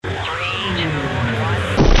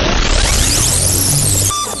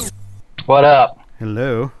What up?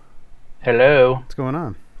 Hello. Hello. What's going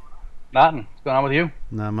on? Nothing. What's going on with you?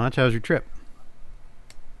 Not much. How's your trip?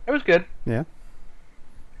 It was good. Yeah.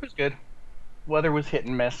 It was good. Weather was hit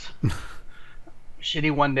and miss.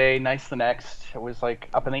 Shitty one day, nice the next. It was like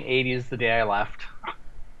up in the 80s the day I left.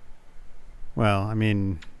 Well, I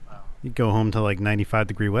mean, you go home to like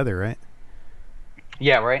 95-degree weather, right?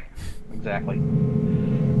 Yeah, right? Exactly.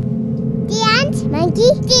 Dance,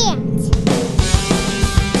 monkey, dance.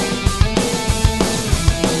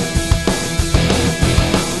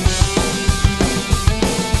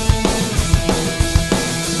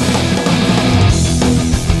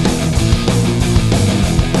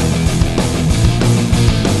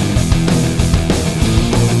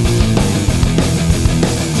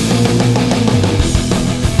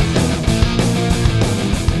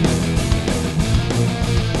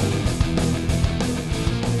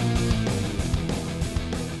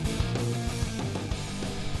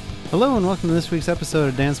 Hello and welcome to this week's episode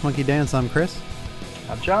of Dance Monkey Dance. I'm Chris.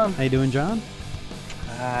 I'm John. How you doing, John?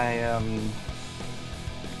 I am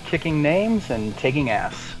kicking names and taking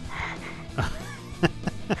ass.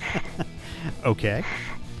 Okay.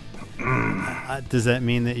 Does that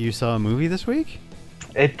mean that you saw a movie this week?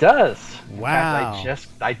 It does. In Wow. fact,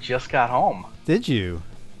 I just got home. Did you?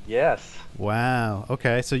 Yes. Wow.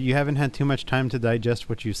 Okay, so you haven't had too much time to digest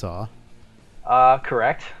what you saw.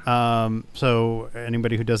 Correct. So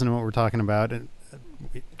anybody who doesn't know what we're talking about,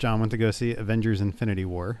 John went to go see Avengers: Infinity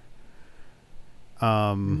War.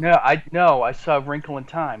 No, I saw Wrinkle in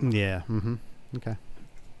Time Yeah. Okay.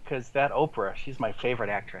 because that Oprah, she's my favorite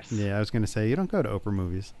actress. Yeah, I was going to say, you don't go to Oprah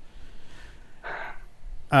movies.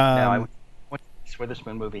 No, I Um, went to the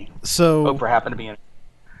Witherspoon movie. so, Oprah happened to be in it.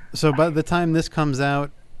 so by the time this comes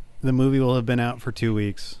out, the movie will have been out for 2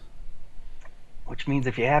 weeks. Which means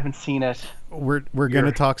if you haven't seen it, We're going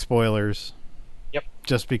to talk spoilers. Yep.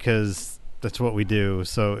 Just because that's what we do.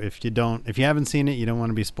 So if you haven't seen it, you don't want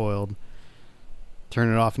to be spoiled.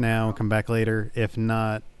 Turn it off now. Come back later. If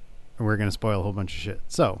not, we're going to spoil a whole bunch of shit.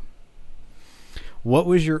 So, what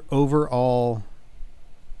was your overall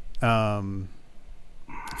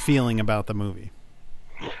feeling about the movie?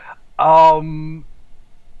 um,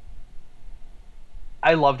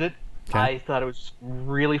 I loved it. Okay. I thought it was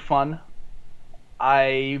really fun.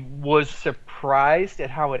 I was surprised at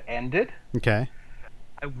how it ended. Okay.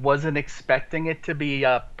 I wasn't expecting it to be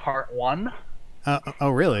part one. Oh,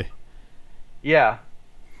 really? Yeah.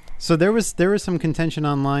 So there was some contention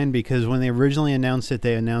online because when they originally announced it,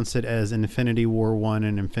 they announced it as Infinity War 1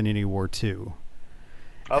 and Infinity War 2.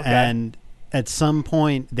 Okay. And at some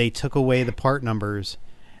point they took away the part numbers,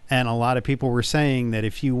 and a lot of people were saying that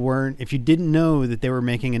if you didn't know that they were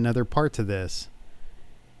making another part to this,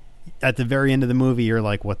 at the very end of the movie you're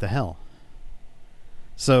like, what the hell?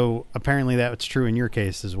 So apparently that's true in your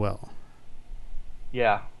case as well.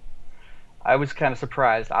 Yeah. I was kind of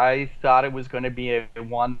surprised. I thought it was going to be a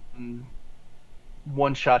one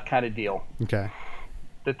shot kind of deal. Okay.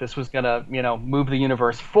 That this was going to, move the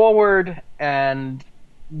universe forward, and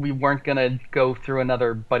we weren't going to go through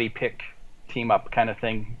another buddy pick team up kind of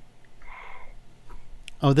thing.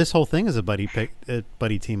 Oh, this whole thing is a buddy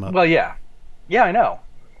team up. Well, yeah. Yeah, I know.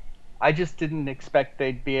 I just didn't expect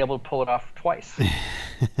they'd be able to pull it off twice.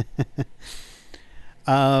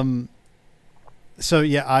 um So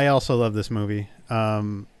yeah, I also love this movie.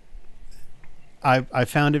 I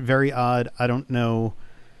found it very odd. I don't know,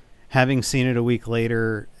 having seen it a week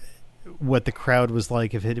later, what the crowd was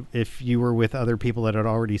like if you were with other people that had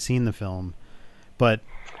already seen the film. But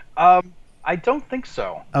I don't think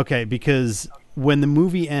so. okay, because when the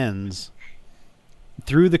movie ends,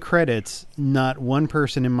 through the credits, not one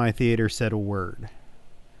person in my theater said a word.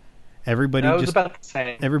 Everybody No, it was just about the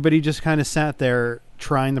same. everybody just kind of sat there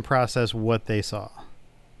trying to process what they saw.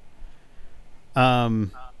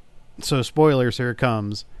 Um, so spoilers, here it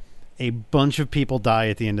comes. A bunch of people die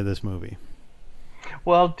at the end of this movie.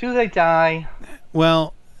 Well, do they die?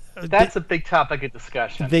 Well, That's a big topic of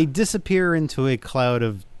discussion. they disappear into a cloud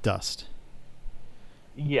of dust.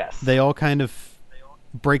 Yes. They all kind of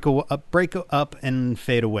break up and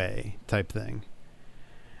fade away type thing.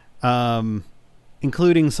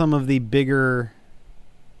 Including some of the bigger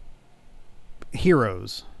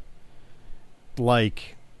heroes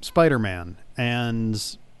like Spider-Man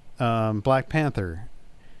and Black Panther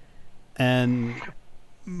and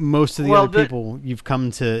most of the Well, other people you've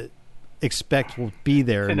come to expect will be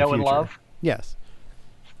there to in the know future. and love. Yes.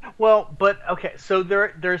 Well, but okay, so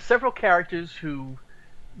there are several characters who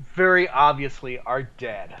very obviously are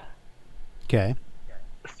dead Okay.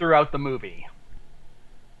 throughout the movie.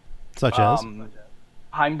 Such as?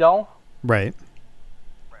 Heimdall. Right.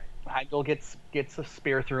 Heimdall gets a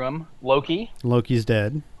spear through him. Loki. Loki's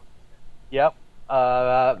dead. Yep.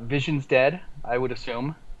 Vision's dead, I would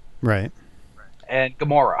assume. Right. And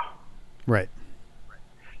Gamora. Right.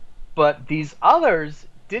 But these others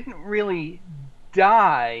didn't really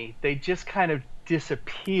die. They just kind of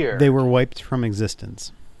disappeared. They were wiped from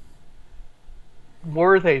existence.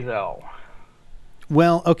 Were they though?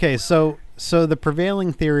 Well, okay, so the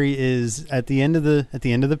prevailing theory is at the end of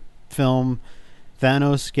the film,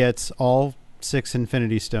 Thanos gets all 6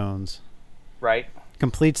 Infinity Stones, Right.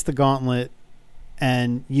 completes the gauntlet,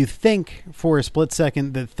 and you think for a split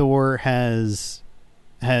second that Thor has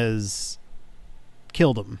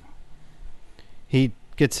killed him. He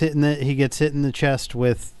gets hit in the chest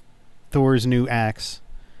with Thor's new axe.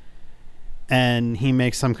 And he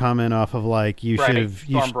makes some comment off of like, you should have...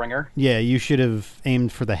 Stormbringer. you should have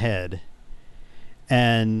aimed for the head.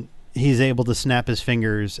 And he's able to snap his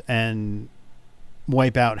fingers and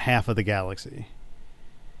wipe out half of the galaxy.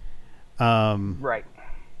 Right.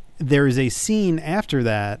 There is a scene after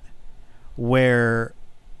that where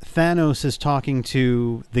Thanos is talking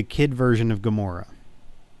to the kid version of Gamora.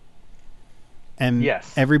 And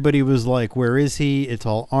Yes. everybody was like, where is he? It's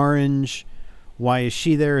all orange. Why is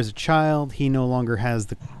she there as a child? He no longer has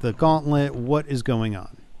the gauntlet. What is going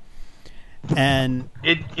on? And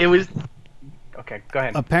It was... Okay, go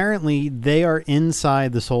ahead. apparently they are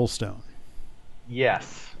inside the Soul Stone.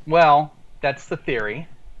 Yes. Well, that's the theory.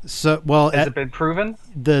 So, well, Has it been proven?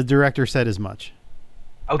 the director said as much.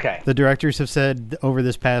 Okay. The directors have said over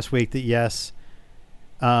this past week that yes,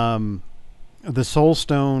 the Soul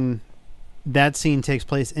Stone, that scene takes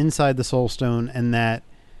place inside the Soul Stone, and that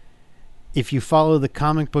if you follow the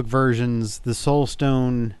comic book versions, the Soul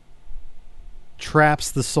Stone traps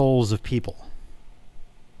the souls of people.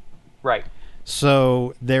 Right.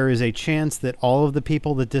 So there is a chance that all of the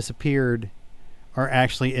people that disappeared are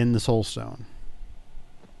actually in the Soul Stone.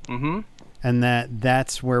 Mm-hmm. And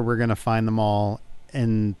that's where we're going to find them all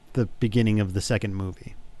in the beginning of the second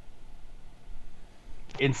movie.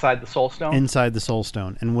 Inside the Soul Stone? Inside the Soul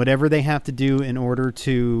Stone. And whatever they have to do in order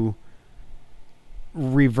to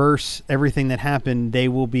reverse everything that happened, they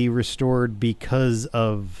will be restored because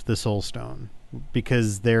of the Soul Stone.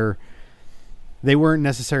 Because they weren't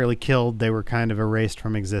necessarily killed, they were kind of erased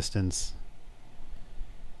from existence.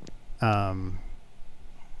 But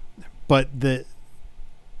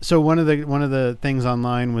so one of the things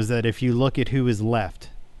online was that if you look at who is left,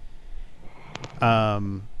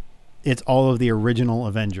 it's all of the original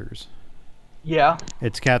Avengers. Yeah.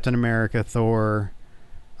 It's Captain America, Thor,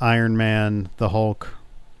 Iron Man, the Hulk,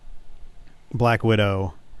 Black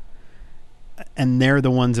Widow, and they're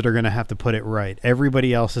the ones that are going to have to put it right.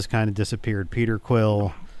 Everybody else has kind of disappeared. Peter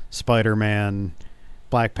Quill, Spider-Man,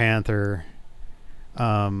 Black Panther,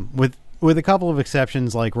 with a couple of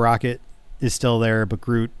exceptions, like Rocket is still there, but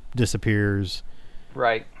Groot disappears.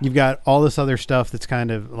 Right. You've got all this other stuff that's kind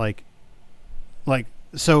of like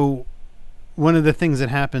so. One of the things that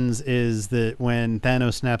happens is that when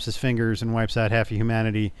Thanos snaps his fingers and wipes out half of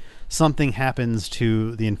humanity, something happens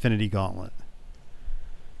to the Infinity Gauntlet.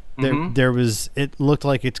 Mm-hmm. It looked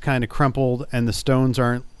like it's kind of crumpled and the stones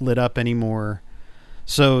aren't lit up anymore.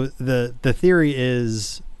 So the theory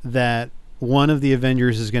is that one of the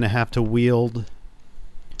Avengers is going to have to wield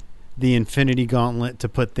the Infinity Gauntlet to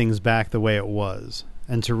put things back the way it was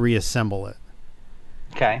and to reassemble it.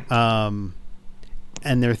 Okay.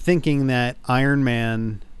 And they're thinking that Iron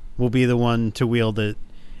Man will be the one to wield it,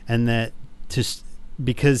 and that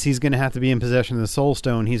because he's going to have to be in possession of the Soul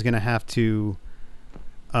Stone, he's going to have to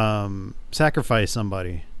sacrifice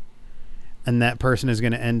somebody, and that person is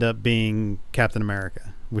going to end up being Captain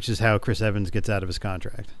America, which is how Chris Evans gets out of his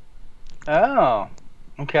contract. Oh,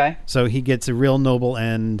 okay. So he gets a real noble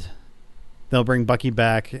end. They'll bring Bucky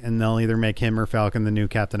back, and they'll either make him or Falcon the new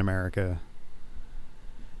Captain America.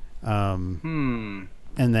 And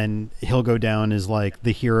then he'll go down as like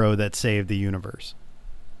the hero that saved the universe.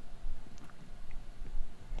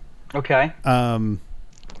 Okay. One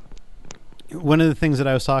of the things that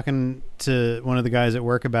I was talking to one of the guys at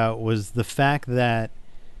work about was the fact that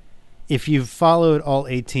if you've followed all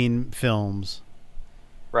 18 films,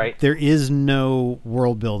 Right. there is no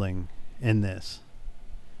world building in this.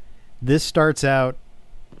 This starts out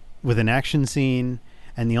with an action scene,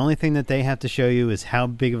 and the only thing that they have to show you is how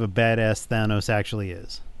big of a badass Thanos actually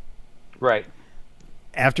is. Right.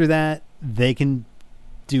 After that, they can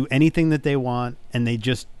do anything that they want, and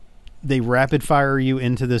they rapid fire you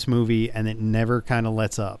into this movie, and it never kind of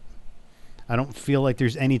lets up. I don't feel like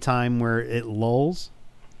there's any time where it lulls,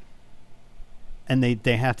 and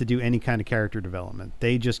they have to do any kind of character development.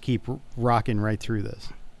 They just keep rocking right through this.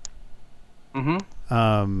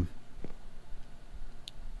 Mm-hmm.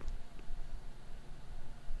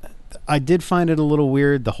 I did find it a little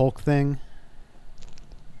weird, the Hulk thing.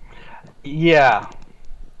 Yeah.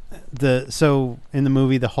 So in the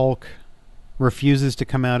movie, the Hulk refuses to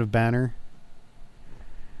come out of Banner.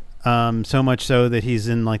 So much so that he's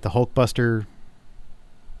in like the Hulkbuster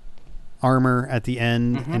armor at the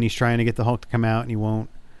end, and he's trying to get the Hulk to come out, and he won't.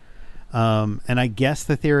 And I guess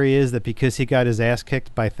the theory is that because he got his ass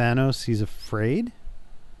kicked by Thanos, he's afraid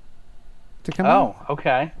to come out. Oh,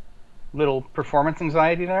 okay. Little performance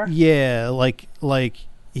anxiety there. Yeah, like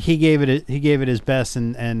he gave it his best,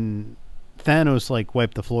 and Thanos like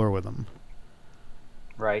wiped the floor with him.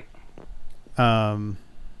 Right.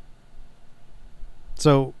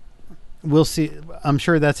 So we'll see. I'm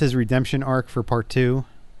sure that's his redemption arc for part 2.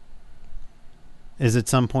 Is at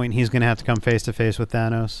some point he's going to have to come face to face with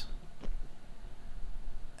Thanos,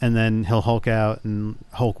 and then he'll Hulk out, and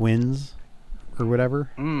Hulk wins, or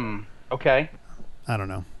whatever. Okay. I don't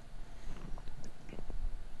know.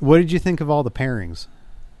 What did you think of all the pairings?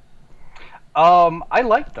 I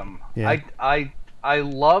liked them. Yeah. I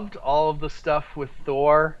loved all of the stuff with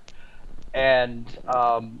Thor and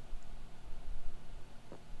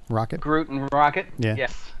Rocket? Groot and Rocket. Yeah.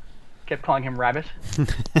 Yes. Kept calling him Rabbit,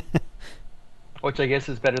 which I guess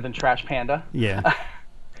is better than Trash Panda. Yeah.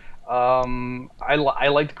 I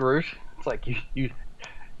liked Groot. It's like you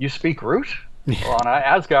speak Groot? Well, on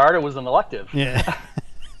Asgard it was an elective. Yeah.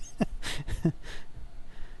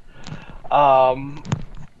 I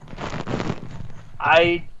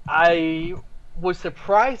was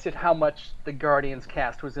surprised at how much the Guardians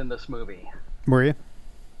cast was in this movie. Were you?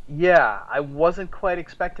 Yeah, I wasn't quite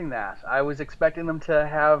expecting that. I was expecting them to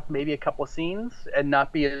have maybe a couple of scenes and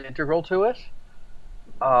not be integral to it.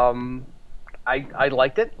 I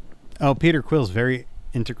liked it. Oh, Peter Quill's very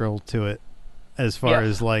integral to it as far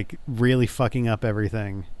as like really fucking up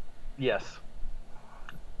everything. Yes.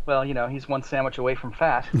 Well, he's one sandwich away from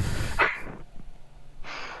fat.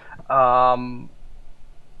 I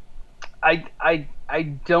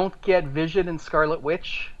don't get Vision and Scarlet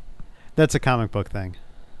Witch. That's a comic book thing.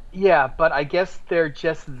 Yeah, but I guess they're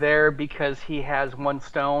just there because he has one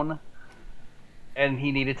stone and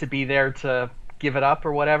he needed to be there to give it up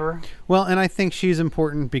or whatever. Well, and I think she's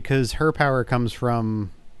important because her power comes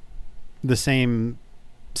from the same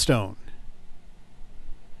stone.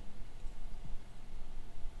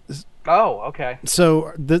 Oh, okay.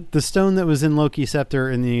 So the stone that was in Loki's scepter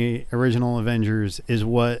in the original Avengers is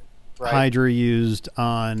what Hydra used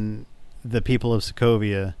on the people of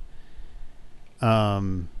Sokovia,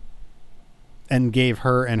 and gave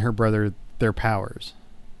her and her brother their powers.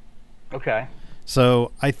 Okay.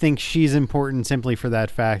 So I think she's important simply for that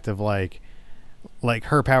fact of like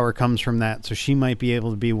her power comes from that, so she might be able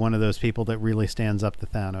to be one of those people that really stands up to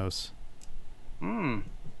Thanos.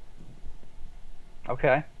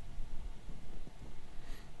 Okay.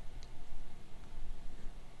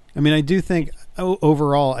 I mean, I do think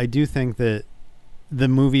overall, I do think that the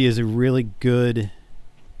movie is a really good.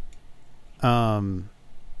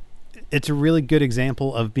 It's a really good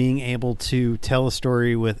example of being able to tell a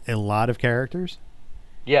story with a lot of characters.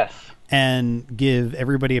 Yes. And give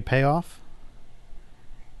everybody a payoff.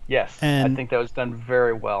 Yes, and I think that was done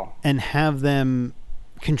very well. And have them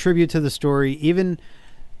contribute to the story, even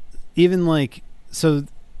like, so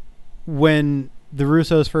when the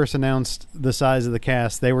Russos first announced the size of the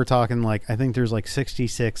cast, they were talking like, I think there's like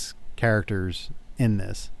 66 characters in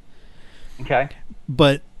this. Okay.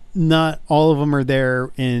 But not all of them are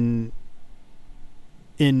there in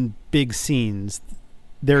big scenes.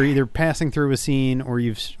 They're either passing through a scene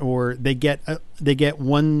or they get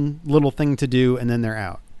one little thing to do and then they're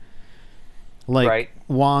out. Like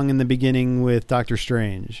Wong in the beginning with Doctor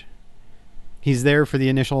Strange. He's there for the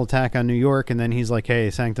initial attack on New York, and then he's like,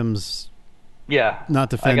 "Hey, Sanctum's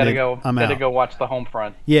not defended. I gotta go. I'm out. Gotta go watch the home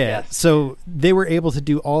front." Yeah. Yes. So they were able to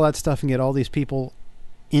do all that stuff and get all these people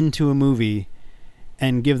into a movie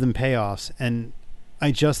and give them payoffs. And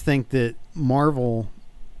I just think that Marvel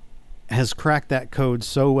has cracked that code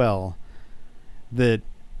so well that,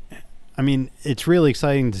 I mean, it's really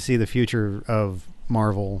exciting to see the future of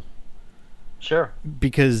Marvel. Sure.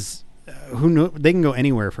 Because who knows, they can go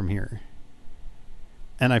anywhere from here.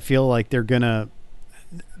 And I feel like they're gonna,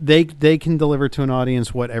 they can deliver to an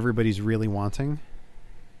audience what everybody's really wanting.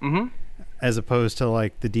 Mm-hmm. As opposed to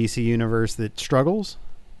like the DC universe that struggles.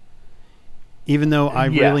 Even though I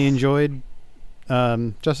really enjoyed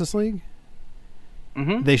Justice League,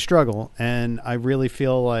 they struggle, and I really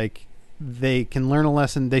feel like they can learn a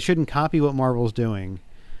lesson. They shouldn't copy what Marvel's doing,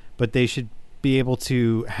 but they should be able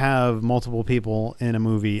to have multiple people in a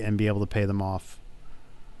movie and be able to pay them off.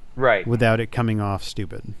 Right. Without it coming off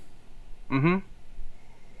stupid. Mm-hmm.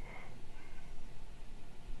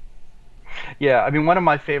 Yeah, I mean, one of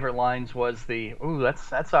my favorite lines was the, "Ooh,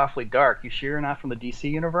 that's awfully dark. You sure you're not from the DC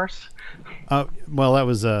universe?" Oh, well, that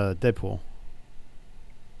was Deadpool.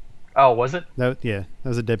 Oh, was it? That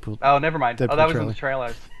was a Oh, never mind. Oh, that Deadpool was in the trailer.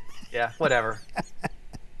 trailers. Yeah, whatever.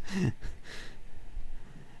 I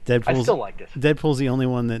Deadpool's still liked it. Deadpool's the only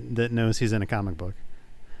one that knows he's in a comic book.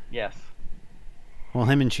 Yes. Well,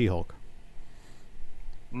 him and She-Hulk.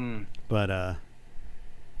 Mm. But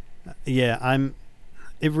yeah, I'm.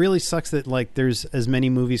 It really sucks that like there's as many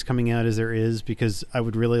movies coming out as there is because I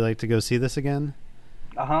would really like to go see this again.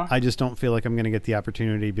 Uh-huh. I just don't feel like I'm going to get the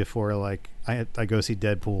opportunity before like I go see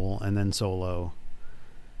Deadpool and then Solo,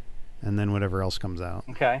 and then whatever else comes out.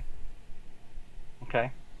 Okay.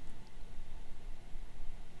 Okay.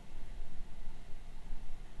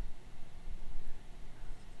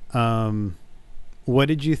 What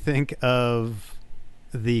did you think of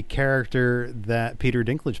the character that Peter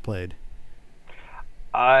Dinklage played?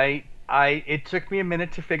 It took me a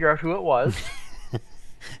minute to figure out who it was.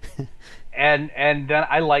 And then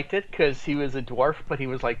I liked it because he was a dwarf, but he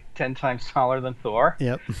was like 10 times taller than Thor.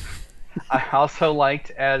 Yep. I also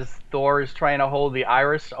liked as Thor is trying to hold the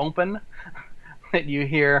iris open that you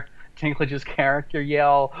hear Dinklage's character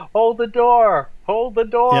yell, "Hold the door! Hold the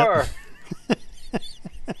door!" Yep.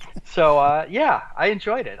 So yeah, I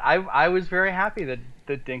enjoyed it. I was very happy that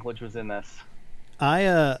Dinklage was in this.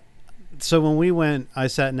 So when we went, I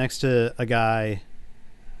sat next to a guy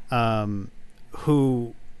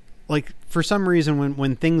who, like, for some reason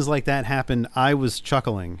when things like that happened, I was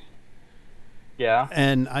chuckling. Yeah.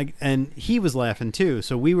 And he was laughing too.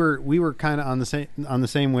 So we were kind of on the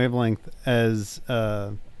same wavelength as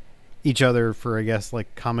each other for, I guess,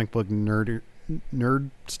 like comic book nerd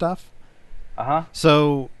stuff. Uh-huh.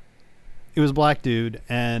 So it was a black dude,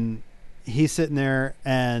 and he's sitting there,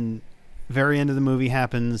 and very end of the movie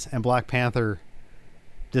happens, and Black Panther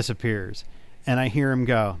disappears, and I hear him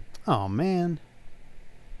go, "Oh man!"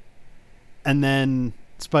 And then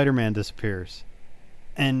Spider-Man disappears,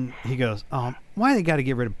 and he goes, "Oh, why they got to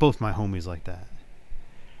get rid of both my homies like that?"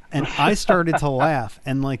 And I started to laugh,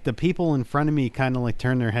 and like the people in front of me kind of like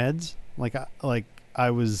turned their heads, like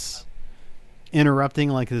I was interrupting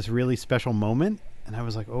like this really special moment, and I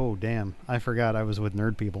was like, "Oh damn, I forgot I was with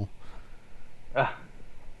nerd people."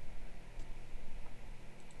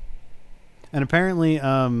 And apparently,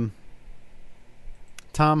 Tom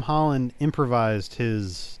Holland improvised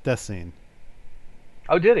his death scene.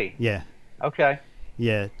 Oh, did he? Yeah, Okay.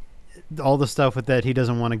 yeah. All the stuff with that he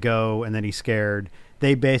doesn't want to go, and then he's scared.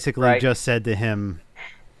 They basically just said to him,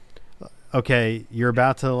 "Okay, you're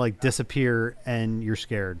about to like disappear, and you're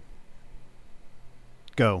scared.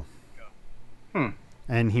 Go."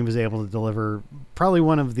 And he was able to deliver probably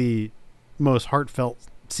one of the most heartfelt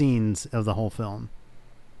scenes of the whole film.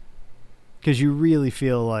 Because you really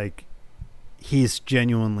feel like he's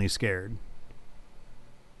genuinely scared.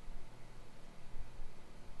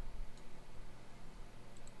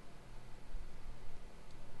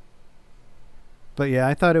 But yeah,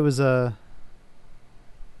 I thought it was I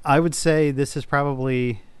would say this is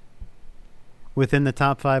probably within the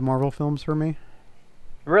top 5 Marvel films for me.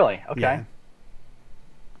 Really? Okay. Yeah.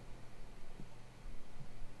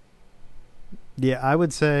 Yeah, I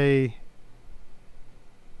would say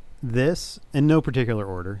this, in no particular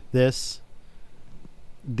order. This,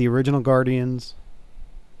 the original Guardians,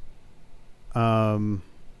 the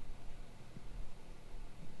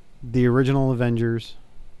original Avengers,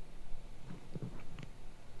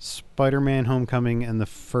 Spider-Man Homecoming, and the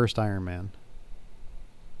first Iron Man.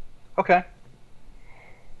 Okay.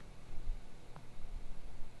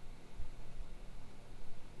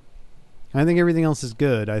 I think everything else is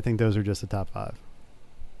good. I think those are just the top 5.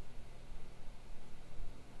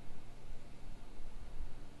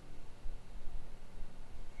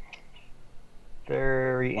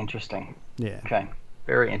 Very interesting. Yeah. Okay.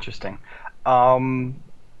 Very interesting. Um,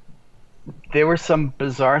 there were some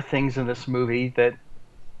bizarre things in this movie that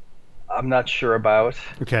I'm not sure about.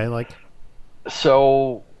 Okay, like?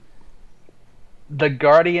 So, the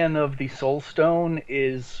guardian of the Soul Stone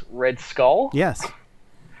is Red Skull? Yes.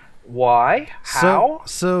 Why? How?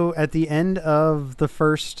 So at the end of the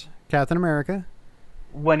first Captain America,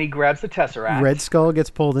 When he grabs the Tesseract. Red Skull gets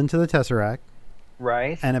pulled into the Tesseract,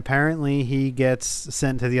 Right. and apparently he gets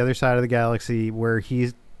sent to the other side of the galaxy where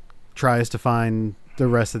he tries to find the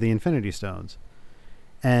rest of the Infinity Stones,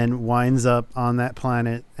 and winds up on that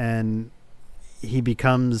planet, and he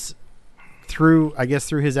becomes, through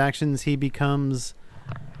his actions, he becomes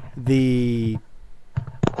the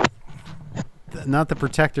not the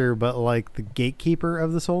protector, but like the gatekeeper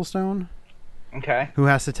of the Soul Stone, Okay. who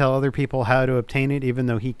has to tell other people how to obtain it, even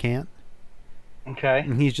though he can't. Okay.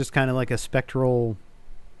 and he's just kind of like a spectral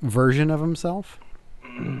version of himself.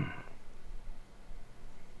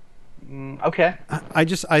 Okay.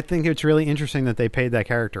 I think it's really interesting that they paid that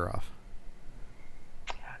character off.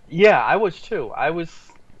 Yeah, I was too. I was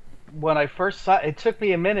when I first saw it took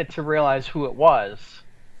me a minute to realize who it was.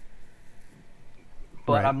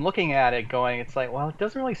 But Right. I'm looking at it going, it's like, well, it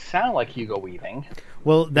doesn't really sound like Hugo Weaving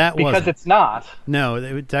Well, that because wasn't. it's not. No,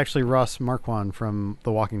 it's actually Ross Marquand from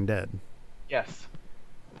The Walking Dead. Yes.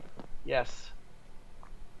 Yes.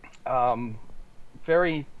 Um,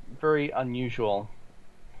 very, very unusual.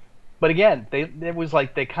 But again, it was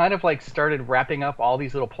like they kind of like started wrapping up all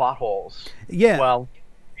these little plot holes. Yeah. Well,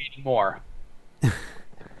 creating more.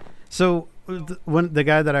 So when the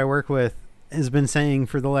guy that I work with has been saying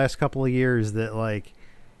for the last couple of years that like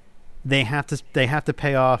they have to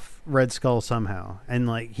pay off Red Skull somehow, and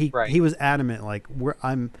like Right. he was adamant like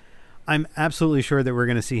I'm absolutely sure that we're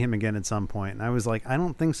going to see him again at some point. And I was like, I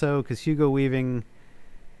don't think so, because Hugo Weaving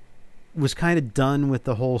was kind of done with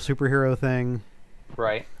the whole superhero thing.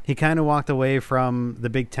 Right. He kind of walked away from the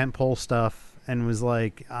big tentpole stuff and was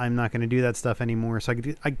like, I'm not going to do that stuff anymore. So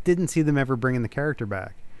I didn't see them ever bringing the character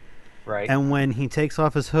back. Right. And when he takes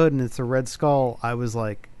off his hood and it's a Red Skull, I was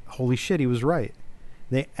like, holy shit, he was right.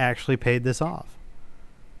 They actually paid this off.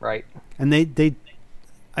 Right. And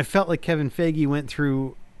I felt like Kevin Feige went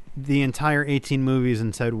through the entire 18 movies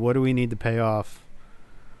and said, what do we need to pay off?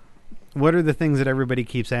 What are the things that everybody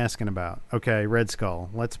keeps asking about? Okay, Red Skull.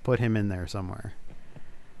 Let's put him in there somewhere.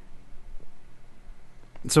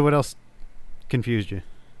 So what else confused you?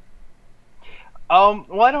 Well,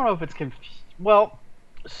 I don't know if it's well,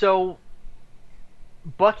 so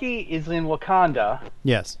Bucky is in Wakanda,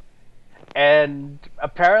 Yes. and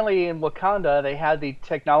apparently in Wakanda they had the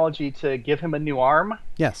technology to give him a new arm,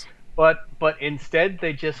 Yes. but instead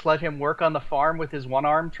they just let him work on the farm with his one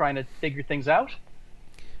arm trying to figure things out.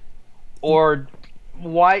 Or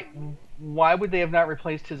why would they have not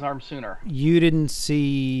replaced his arm sooner? You didn't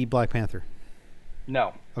see Black Panther.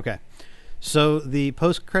 No. Okay. So the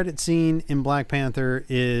post-credit scene in Black Panther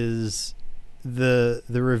is the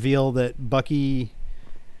reveal that Bucky.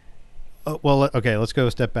 Oh, well, okay, let's go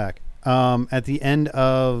a step back. At the end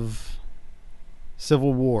of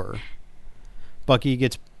Civil War, Bucky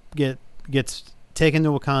gets taken to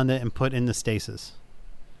Wakanda and put into stasis.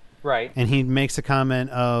 Right. And he makes a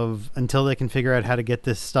comment of, until they can figure out how to get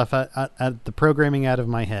this stuff out the programming out of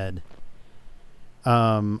my head,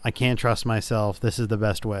 I can't trust myself. This is the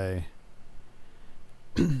best way.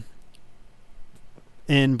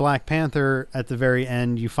 In Black Panther, at the very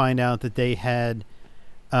end, you find out that they had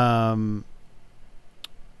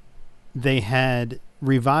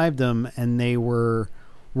revived him, and they were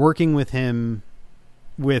working with him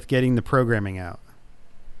with getting the programming out.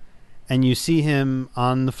 And you see him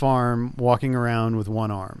on the farm walking around with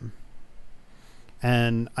one arm.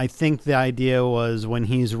 And I think the idea was when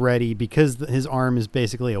he's ready, because his arm is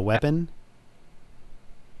basically a weapon,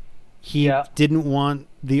 he didn't want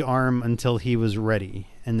the arm until he was ready,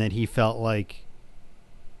 and that he felt like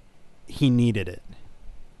he needed it.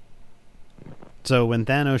 So when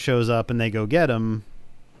Thanos shows up and they go get him,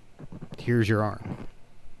 here's your arm.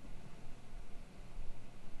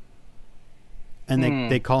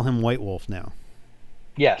 And they call him White Wolf now.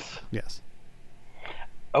 Yes. Yes.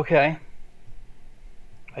 Okay.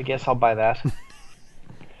 I guess I'll buy that.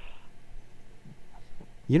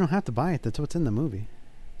 You don't have to buy it. That's what's in the movie.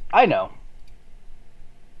 I know.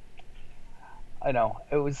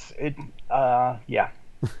 Yeah.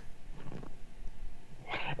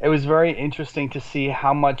 It was very interesting to see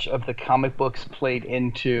how much of the comic books played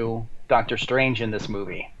into Doctor Strange in this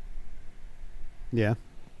movie. Yeah.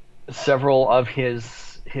 Several of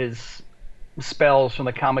his spells from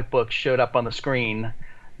the comic book showed up on the screen,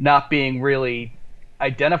 not being really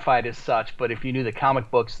identified as such, but if you knew the comic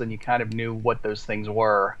books, then you kind of knew what those things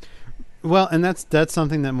were. Well, and that's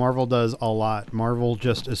something that Marvel does a lot. Marvel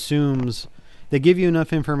just assumes they give you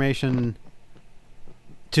enough information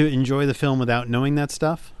to enjoy the film without knowing that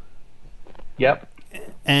stuff. Yep.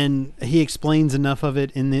 And he explains enough of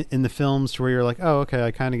it in the films to where you're like, oh, okay,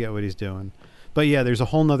 I kind of get what he's doing. But yeah, there's a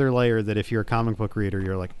whole nother layer that if you're a comic book reader,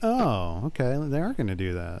 you're like, oh, okay, they are going to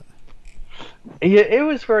do that. It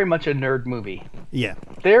was very much a nerd movie. Yeah.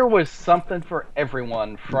 There was something for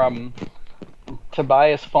everyone, from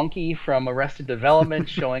Tobias Funke from Arrested Development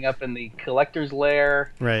showing up in the collector's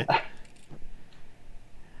lair. Right.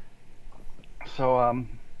 So,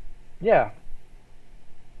 yeah.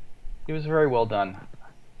 It was very well done.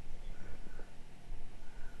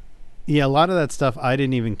 Yeah, a lot of that stuff I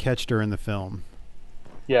didn't even catch during the film.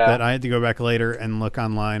 Yeah. that I had to go back later and look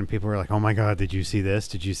online, and people were like, "Oh my god, did you see this?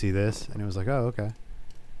 Did you see this?" And it was like, "Oh, okay."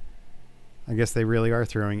 I guess they really are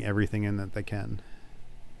throwing everything in that they can.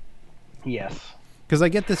 Yes. Because I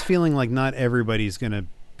get this feeling like not everybody's going to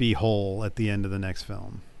be whole at the end of the next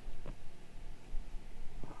film.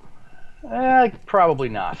 Probably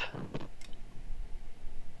not.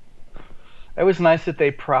 It was nice that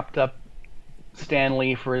they propped up Stan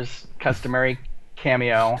Lee for his customary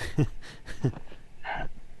cameo.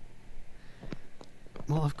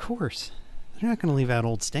 Well, of course. They're not going to leave out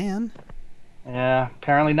old Stan. Yeah,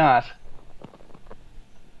 apparently not.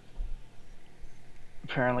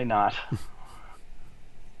 Apparently not.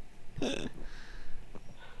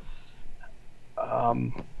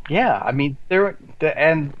 Yeah, I mean,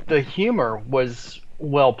 the humor was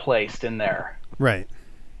well placed in there. Right.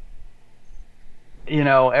 You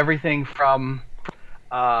know, everything from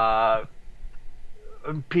uh,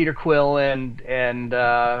 Peter Quill and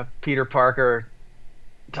Peter Parker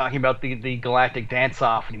talking about the galactic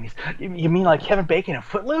dance-off, and he means, you mean like Kevin Bacon and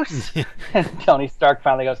Footloose? And Tony Stark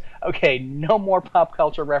finally goes, "Okay, no more pop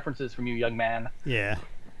culture references from you, young man." Yeah.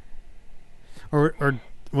 Or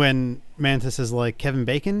when Mantis is like Kevin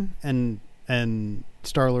Bacon and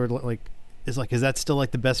Star-Lord like is like, "Is that still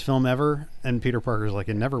like the best film ever?" And Peter Parker's like,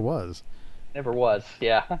 "It never was." Never was,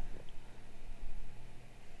 yeah.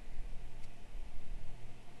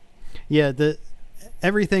 Yeah, the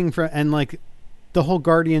everything from and like the whole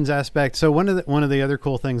Guardians aspect. So one of the other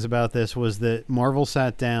cool things about this was that Marvel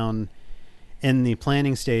sat down in the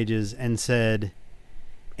planning stages and said,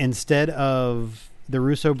 instead of the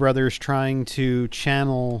Russo brothers trying to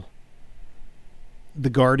channel the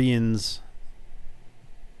Guardians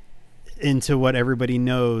into what everybody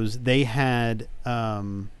knows, they had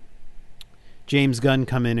James Gunn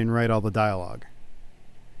come in and write all the dialogue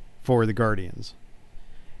for the Guardians.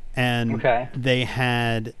 And Okay. they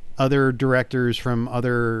had other directors from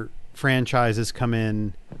other franchises come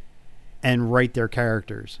in and write their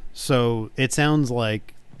characters. So it sounds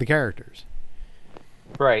like the characters.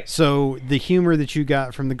 Right. So the humor that you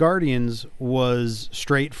got from the Guardians was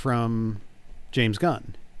straight from James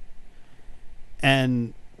Gunn.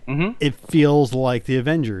 And it feels like the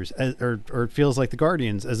Avengers, or it feels like the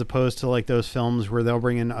Guardians, as opposed to like those films where they'll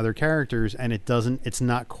bring in other characters and it's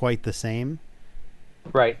not quite the same.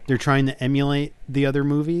 Right. They're trying to emulate the other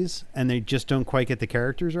movies and they just don't quite get the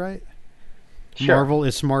characters right. Sure. Marvel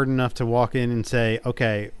is smart enough to walk in and say,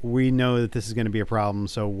 "Okay, we know that this is going to be a problem,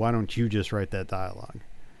 so why don't you just write that dialogue?"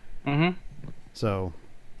 So,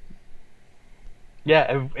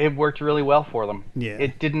 yeah, it worked really well for them. yeah.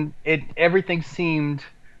 Everything seemed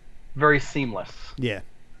very seamless. Yeah.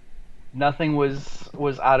 Nothing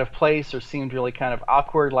was out of place or seemed really kind of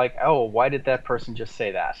awkward, like, "Oh, why did that person just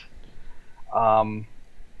say that?"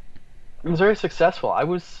 It was very successful.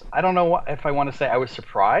 I don't know if I want to say I was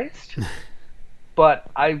surprised, but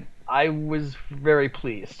I was very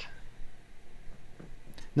pleased.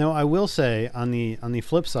 Now, I will say on the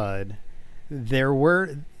flip side, there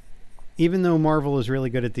were, even though Marvel is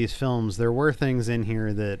really good at these films, there were things in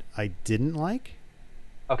here that I didn't like.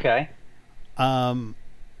 Okay. The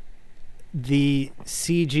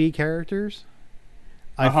CG characters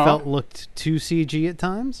I felt looked too CG at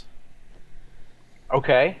times.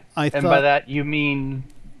 Okay. And by that you mean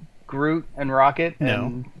Groot and Rocket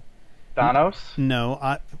and Thanos?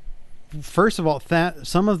 No, first of all,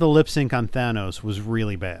 some of the lip sync on Thanos was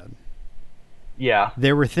really bad. Yeah.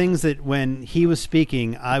 There were things that when he was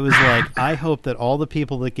speaking, I was like, I hope that all the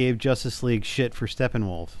people that gave Justice League shit for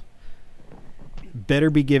Steppenwolf better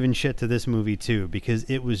be given shit to this movie too, because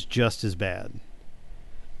it was just as bad.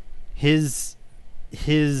 His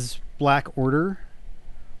Black Order,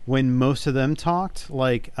 when most of them talked,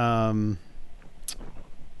 like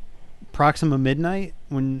Proxima Midnight,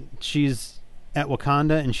 when she's at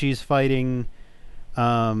Wakanda and she's fighting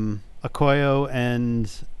Okoye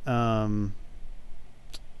and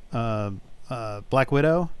Black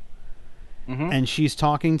Widow, and she's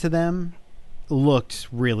talking to them, looked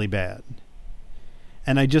really bad.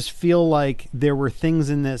 And I just feel like there were things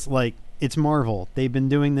in this, like, it's Marvel. They've been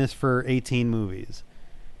doing this for 18 movies.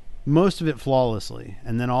 Most of it flawlessly.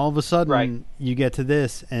 And then all of a sudden, you get to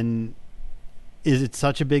this, and is it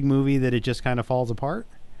such a big movie that it just kind of falls apart?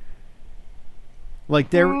 Like,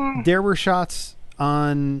 there were shots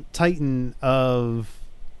on Titan of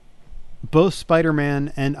both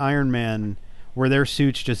Spider-Man and Iron Man where their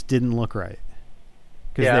suits just didn't look right.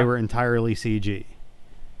 Because they were entirely CG.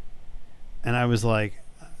 And I was like,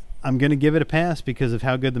 I'm going to give it a pass because of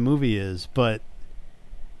how good the movie is, but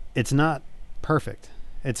it's not perfect.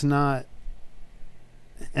 It's not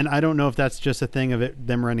And I don't know if that's just a thing of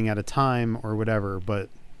them running out of time or whatever, but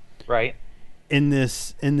Right. in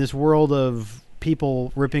this world of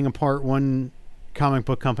people ripping apart one comic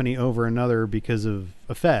book company over another because of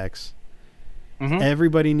effects,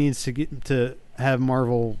 everybody needs to have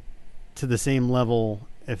Marvel to the same level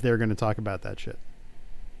if they're going to talk about that shit.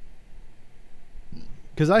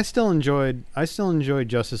 Because I still enjoyed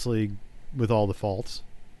Justice League with all the faults,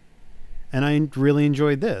 and I really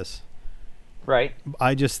enjoyed this. Right.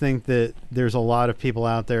 I just think that there's a lot of people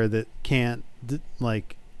out there that can't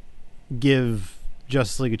like give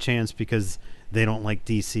Justice League a chance because they don't like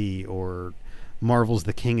DC or Marvel's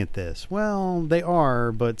the king at this. Well, they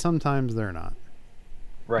are, but sometimes they're not.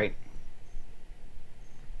 Right.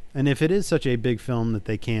 And if it is such a big film that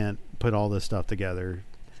they can't put all this stuff together,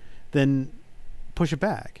 then push it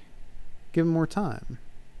back. Give them more time.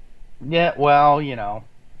 Yeah, well, you know.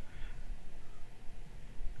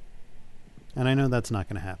 And I know that's not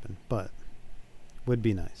going to happen, but would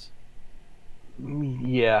be nice.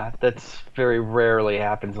 Yeah, that's very rarely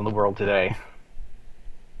happens in the world today.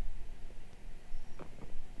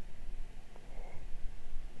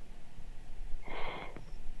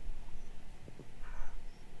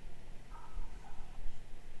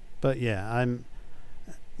 But yeah, I'm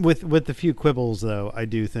with the few quibbles though. I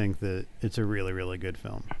do think that it's a really, really good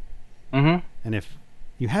film. Mm-hmm. And if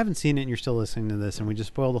you haven't seen it and you're still listening to this, and we just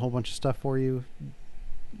spoiled a whole bunch of stuff for you,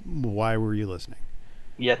 why were you listening?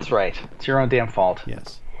 Yeah, that's right. It's your own damn fault.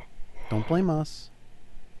 Yes. Don't blame us.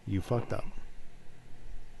 You fucked up.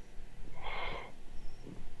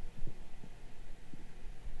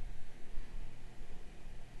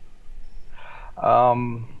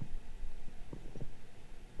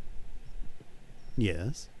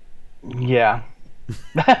 Yes. Yeah.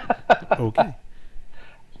 Okay.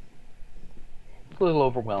 A little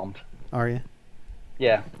overwhelmed. Are you?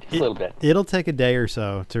 Yeah, just a little bit. It'll take a day or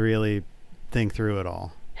so to really think through it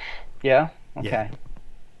all. Yeah? Okay.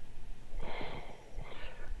 Yeah.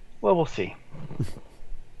 Well, we'll see.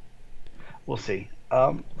 We'll see.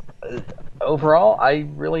 Overall, I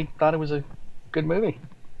really thought it was a good movie.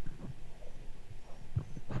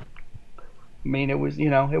 I mean, it was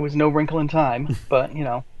no wrinkle in time, but,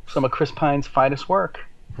 some of Chris Pine's finest work.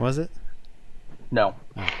 Was it? No.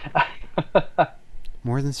 Oh.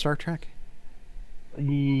 More than Star Trek?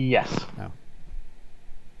 Yes. Oh.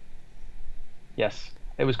 Yes,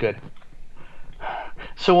 it was good.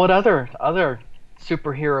 So what other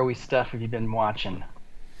superhero-y stuff have you been watching?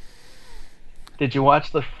 Did you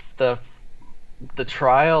watch the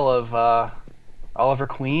trial of Oliver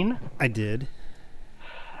Queen? I did.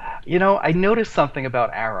 I noticed something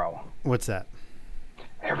about Arrow. What's that?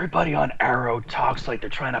 Everybody on Arrow talks like they're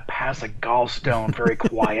trying to pass a gallstone very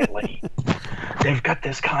quietly. They've got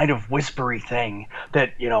this kind of whispery thing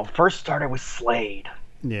that, first started with Slade.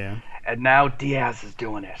 Yeah. And now Diaz is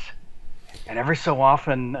doing it. And every so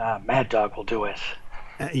often, Mad Dog will do it.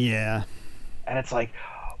 Yeah. And it's like,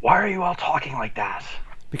 why are you all talking like that?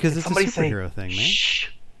 Because it's a superhero thing, man. Shh.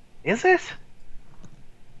 Is it?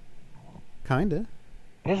 Kinda.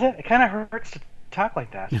 Is it? It kind of hurts to talk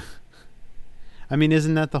like that. I mean,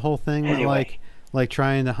 isn't that the whole thing? Anyway. Like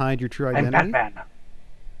trying to hide your true identity? I'm Batman.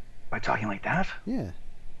 By talking like that? Yeah.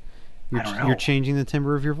 I don't know. You're changing the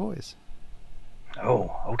timbre of your voice.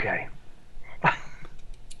 Oh, okay.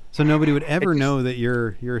 So nobody would ever know that you're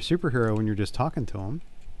a superhero when you're just talking to them.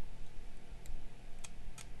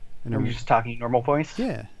 And you're just talking normal voice?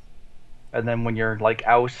 Yeah. And then when you're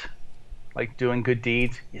out, doing good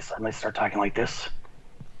deeds, you suddenly start talking like this?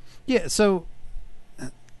 Yeah, so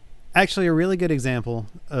actually a really good example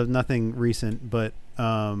of nothing recent, but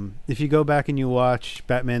if you go back and you watch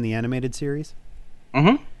Batman the Animated Series,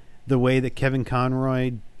 the way that Kevin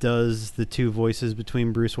Conroy does the two voices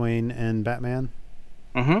between Bruce Wayne and Batman,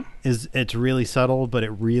 it's really subtle, but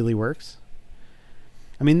it really works.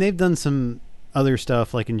 I mean, they've done some other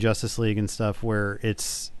stuff like in Justice League and stuff where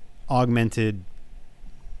it's augmented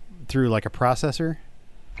through a processor.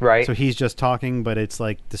 Right. So he's just talking, but it's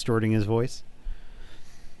distorting his voice.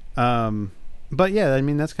 But yeah, I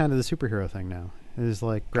mean, that's kind of the superhero thing now. It is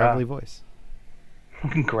gravelly voice.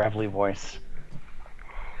 Gravelly voice.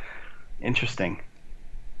 Interesting.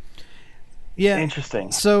 Yeah.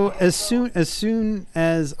 Interesting. So as soon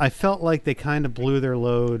as I felt like they kind of blew their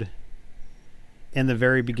load in the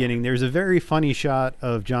very beginning, there's a very funny shot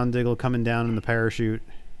of John Diggle coming down in the parachute.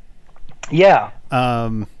 Yeah.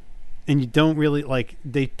 And you don't really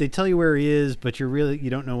they tell you where he is, but you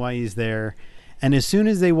don't know why he's there. And as soon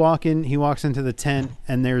as they walk in, he walks into the tent,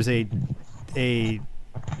 and there's a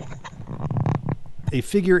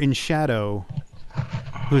figure in shadow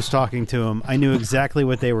who's talking to him. I knew exactly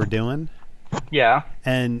what they were doing. Yeah.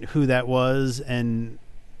 and who that was, and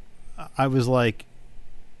I was like,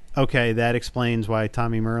 okay, that explains why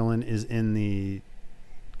Tommy Merlin is in the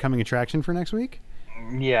coming attraction for next week.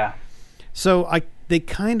 Yeah. So they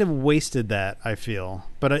kind of wasted that, I feel.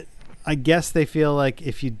 But I guess they feel like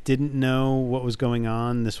if you didn't know what was going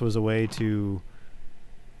on, this was a way to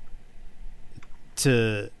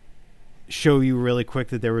show you really quick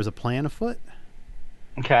that there was a plan afoot.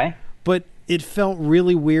 Okay. But it felt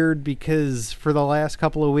really weird because for the last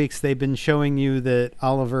couple of weeks they've been showing you that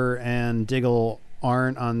Oliver and Diggle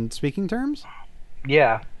aren't on speaking terms.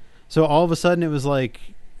 Yeah. So all of a sudden it was like,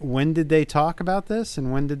 when did they talk about this,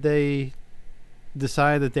 and when did they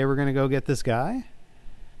decide that they were going to go get this guy?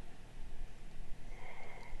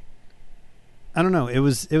 I don't know. It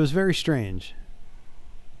was very strange.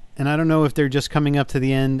 And I don't know if they're just coming up to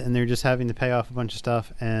the end and they're just having to pay off a bunch of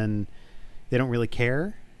stuff and they don't really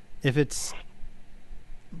care if it's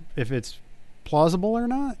plausible or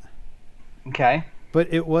not. Okay. But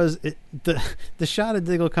the shot of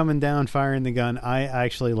Diggle coming down firing the gun, I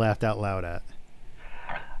actually laughed out loud at.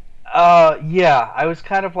 Yeah, I was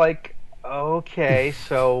kind of like, okay,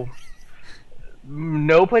 so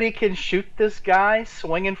nobody can shoot this guy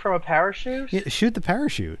swinging from a parachute? Yeah, shoot the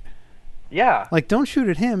parachute. Yeah. Like, don't shoot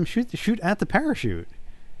at him. Shoot at the parachute.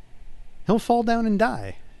 He'll fall down and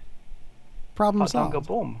die. Problem Fall down, solved.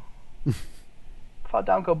 go boom. Fall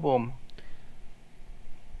down, go boom.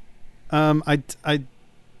 I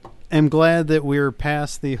am glad that we're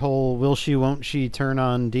past the whole will she won't she turn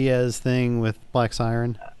on Diaz thing with Black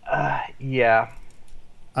Siren. Yeah.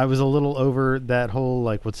 I was a little over that whole,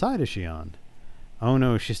 like, what side is she on? Oh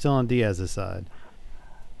no, she's still on Diaz's side.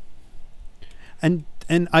 And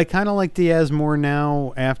I kind of like Diaz more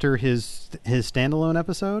now after his standalone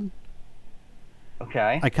episode.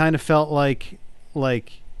 Okay. I kind of felt like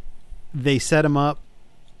they set him up,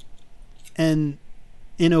 and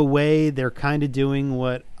in a way they're kind of doing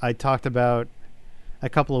what I talked about a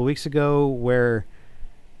couple of weeks ago, where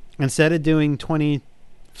instead of doing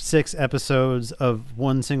 26 episodes of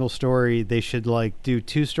one single story, they should like do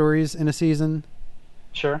 2 stories in a season.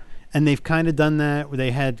 Sure. And they've kind of done that where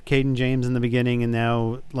they had Caden James in the beginning, and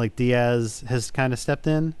now like Diaz has kind of stepped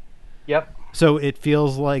in. Yep. So it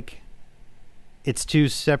feels like it's 2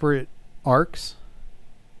 separate arcs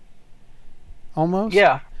almost.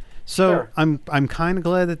 Yeah. So Sure. I'm kind of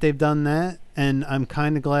glad that they've done that, and I'm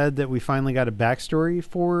kind of glad that we finally got a backstory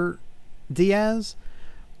for Diaz.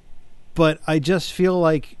 But I just feel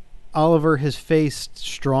like Oliver has faced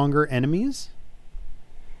stronger enemies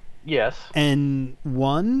Yes. and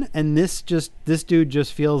won, and this dude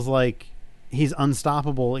just feels like he's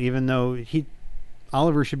unstoppable, even though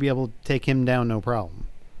Oliver should be able to take him down no problem.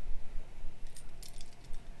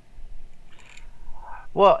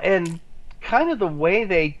 Well, and kind of the way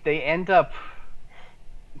they end up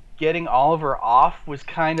getting Oliver off was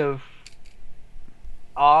kind of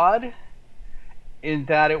odd, in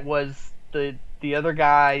that it was the other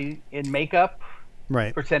guy in makeup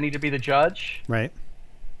Right. pretending to be the judge. Right.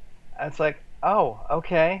 It's like, oh,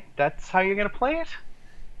 okay, that's how you're gonna play it.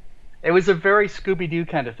 It was a very Scooby-Doo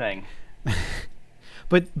kind of thing.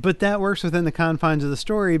 But that works within the confines of the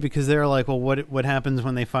story, because they're like, well, what happens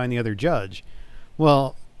when they find the other judge?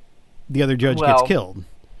 Well, the other judge gets killed.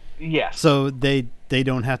 Yes. So they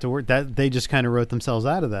don't have to work. That they just kind of wrote themselves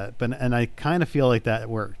out of that. And I kind of feel like that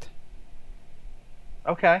worked.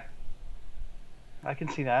 Okay. I can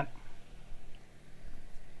see that.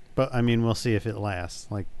 But I mean, we'll see if it lasts.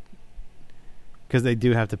 Like, because they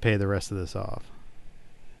do have to pay the rest of this off.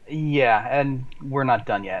 Yeah, and we're not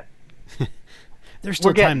done yet. There's still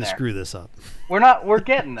We're getting time to there. screw this up. We're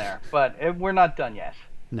getting there, but we're not done yet.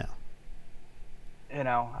 No. You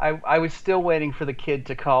know, I was still waiting for the kid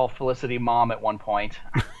to call Felicity mom at one point.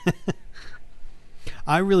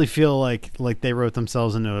 I really feel like they wrote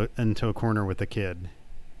themselves into a corner with the kid.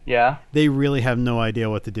 Yeah? They really have no idea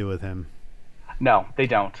what to do with him. No, they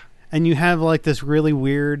don't. And you have like this really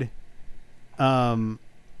weird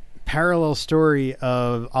parallel story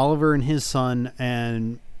of Oliver and his son,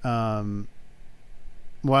 and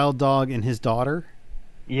Wild Dog and his daughter.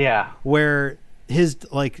 Yeah. Where his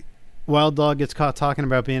Wild Dog gets caught talking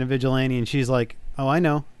about being a vigilante, and she's like, "Oh, I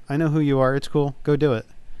know who you are. It's cool. Go do it."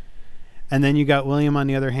 And then you got William on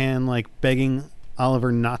the other hand, like begging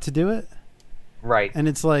Oliver not to do it. Right. And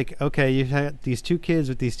it's like, okay, you've had these 2 kids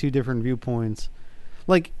with these 2 different viewpoints.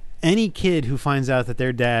 Like, any kid who finds out that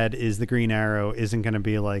their dad is the Green Arrow isn't going to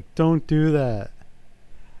be like, don't do that.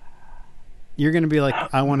 You're going to be like,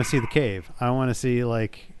 I want to see the cave. I want to see,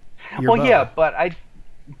 like, your bow. Yeah, but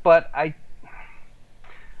I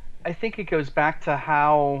think it goes back to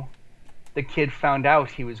how the kid found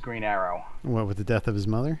out he was Green Arrow. What, with the death of his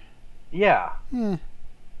mother? Yeah. Yeah.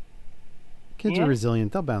 Kids are Yeah.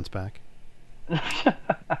 resilient. They'll bounce back. It's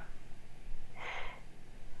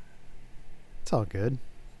all good.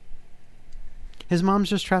 His mom's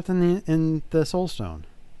just trapped in the Soul Stone.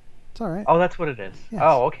 It's all right. Oh, that's what it is. Yes.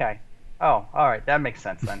 Oh, okay. Oh, all right. That makes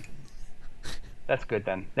sense then. That's good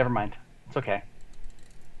then. Never mind. It's okay.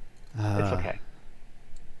 It's okay.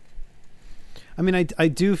 I mean, I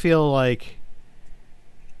do feel like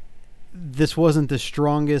this wasn't the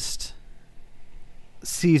strongest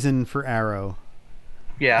season for Arrow.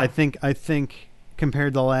 Yeah. I think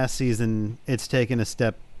compared to last season, it's taken a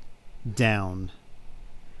step down.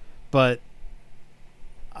 But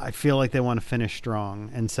I feel like they want to finish strong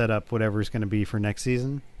and set up whatever's going to be for next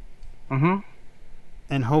season. Mm-hmm.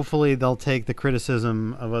 And hopefully they'll take the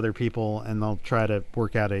criticism of other people and they'll try to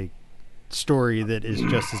work out a story that is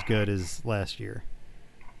just as good as last year.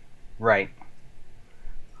 Right.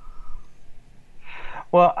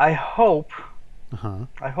 Well, I hope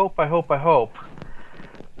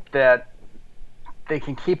that they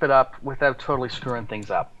can keep it up without totally screwing things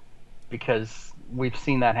up, because we've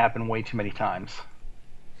seen that happen way too many times.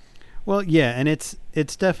 Well, yeah, and it's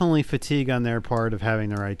definitely fatigue on their part of having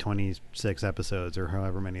to write 26 episodes or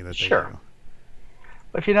however many that they Sure. do.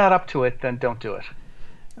 But if you're not up to it, then don't do it.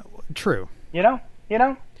 True. You know?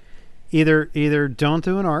 Either don't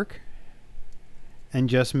do an arc and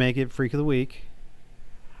just make it Freak of the Week,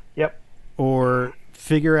 Yep. or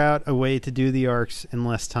figure out a way to do the arcs in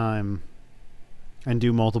less time and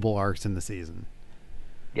do multiple arcs in the season.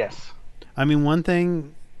 Yes. I mean, one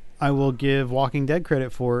thing I will give Walking Dead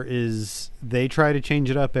credit for is they try to change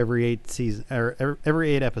it up every 8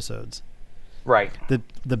 episodes. Right.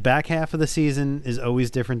 The back half of the season is always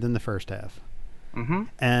different than the first half. Mm-hmm.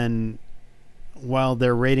 And while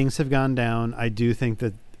their ratings have gone down, I do think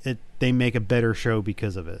that they make a better show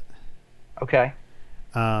because of it. Okay.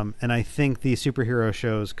 And I think the superhero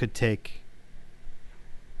shows could take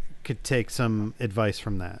some advice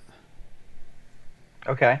from that.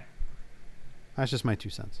 Okay. That's just my 2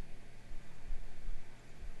 cents.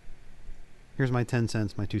 Here's my 10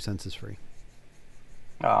 cents. My 2 cents is free.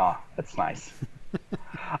 Oh, that's nice.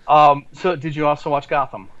 So did you also watch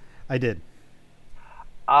Gotham? I did.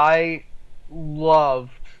 I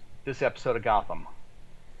loved this episode of Gotham.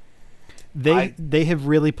 They have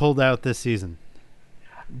really pulled out this season.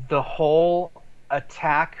 The whole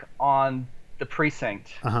attack on the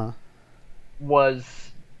precinct Uh-huh.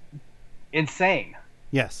 was insane.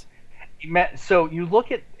 Yes. So you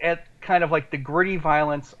look at kind of like the gritty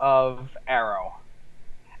violence of Arrow,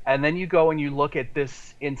 and then you go and you look at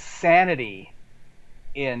this insanity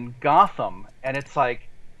in Gotham, and it's like,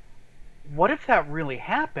 what if that really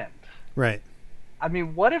happened? Right. I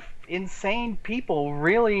mean, what if insane people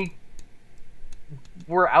really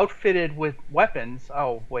were outfitted with weapons?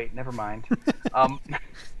 Oh, wait, never mind.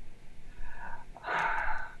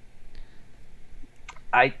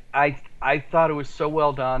 I thought it was so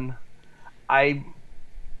well done. I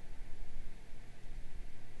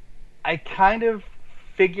kind of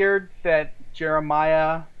figured that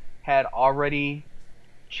Jeremiah had already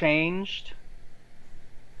changed.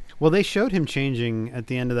 Well, they showed him changing at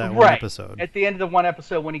the end of that one Right. episode. At the end of the one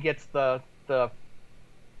episode when he gets the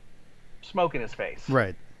smoke in his face.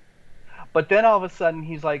 Right. But then all of a sudden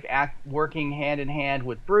he's like working hand in hand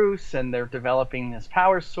with Bruce, and they're developing this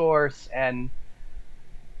power source, and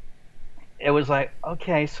it was like,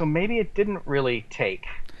 okay, so maybe it didn't really take.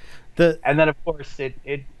 And then of course it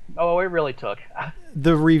really took.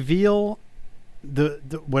 The reveal, the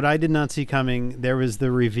what I did not see coming, there was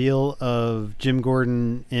the reveal of Jim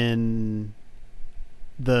Gordon in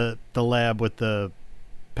the lab with the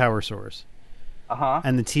power source. Uh-huh.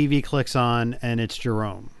 And the TV clicks on and it's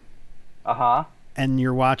Jerome. Uh-huh. And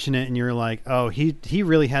you're watching it and you're like, oh, he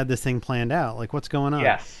really had this thing planned out. Like, what's going on?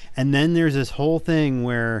 Yes. And then there's this whole thing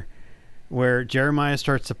where Jeremiah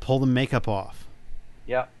starts to pull the makeup off.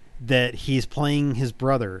 Yep. That he's playing his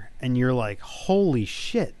brother, and you're like, holy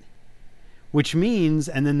shit. Which means,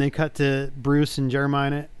 and then they cut to Bruce and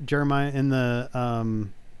Jeremiah in the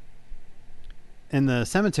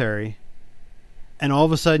cemetery, and all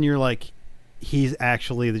of a sudden you're like, he's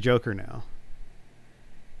actually the Joker now.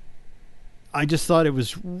 I just thought it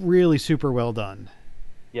was really super well done.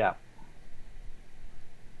 Yeah.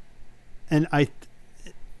 And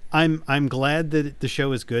I'm glad that the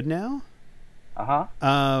show is good now. Uh-huh.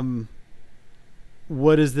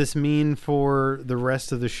 What does this mean for the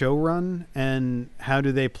rest of the show run, and how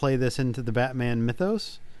do they play this into the Batman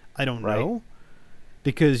mythos? I don't know.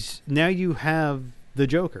 Because now you have the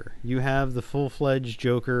Joker. You have the full-fledged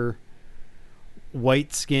Joker.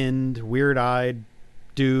 white-skinned, weird-eyed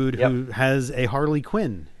dude Yep. who has a Harley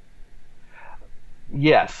Quinn.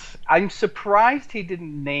 Yes. I'm surprised he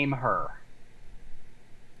didn't name her.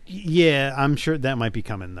 Yeah, I'm sure that might be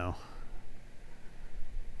coming though.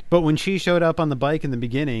 But when she showed up on the bike in the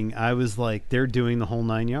beginning, I was like, they're doing the whole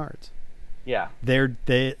 9 yards. Yeah. They're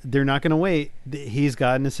not going to wait. He's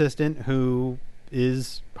got an assistant who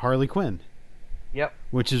is Harley Quinn, Yep.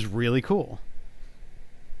 which is really cool.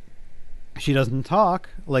 She doesn't talk,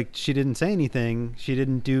 like she didn't say anything. She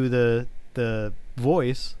didn't do the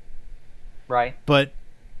voice, Right. but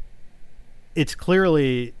it's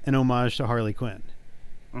clearly an homage to Harley Quinn.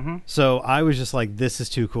 Mm-hmm. So I was just like, this is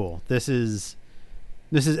too cool. This is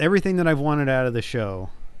everything that I've wanted out of the show.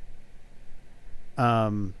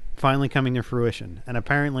 Finally coming to fruition. And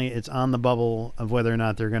apparently it's on the bubble of whether or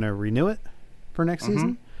not they're going to renew it for next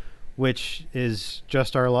season, which is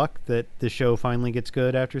just our luck that the show finally gets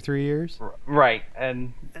good after 3 years. Right.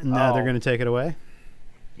 And Now they're going to take it away.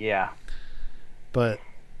 Yeah. But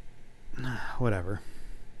whatever.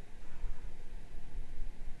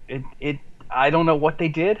 I don't know what they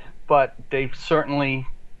did, but they certainly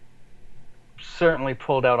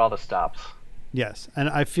pulled out all the stops. Yes, and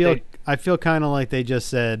I feel kind of like they just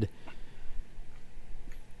said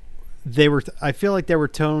they were. I feel like they were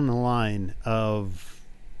toeing the line of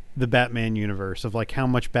the Batman universe of like how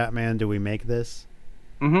much Batman do we make this?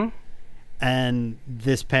 Mm-hmm. And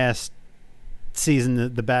this past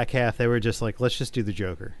season, the back half, they were just like, let's just do the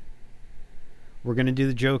Joker. We're gonna do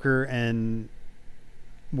the Joker, and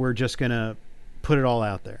we're just gonna put it all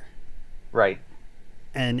out there. Right.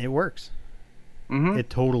 And it works. Mm-hmm. It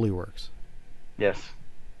totally works. Yes.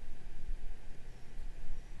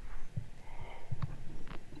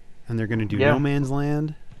 And they're going to do No Man's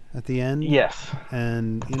Land at the end. Yes.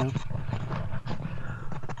 And,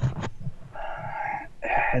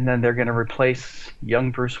 And then they're going to replace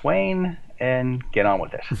young Bruce Wayne and get on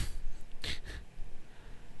with it.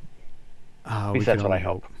 At least that's what I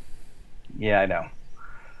hope. Yeah, I know.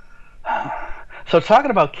 So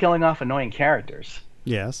talking about killing off annoying characters.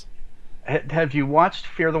 Yes. Have you watched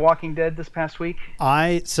Fear the Walking Dead this past week?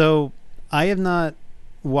 I have not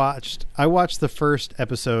watched. I watched the first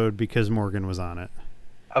episode because Morgan was on it.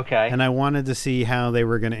 Okay. And I wanted to see how they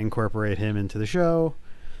were going to incorporate him into the show.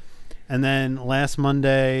 And then last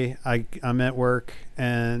Monday, I'm at work,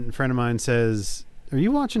 and a friend of mine says, "Are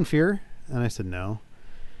you watching Fear?" And I said, "No."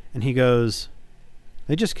 And he goes,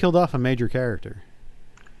 "They just killed off a major character."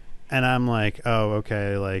 And I'm like, "Oh,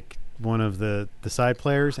 okay, like one of the side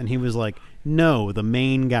players?" And he was like, "No, the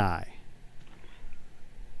main guy."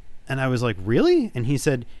 And I was like, "Really?" And he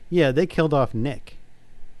said, "Yeah, they killed off Nick."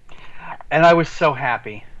 And I was so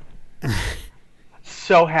happy.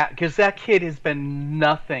 So happy. Because that kid has been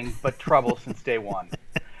nothing but trouble since day one.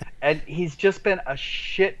 And he's just been a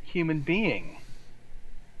shit human being.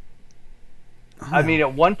 Oh. I mean,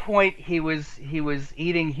 at one point, he was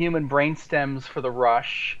eating human brain stems for the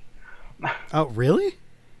rush. Oh, really?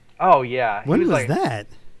 Oh, yeah. When was that?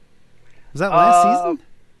 Was that last season?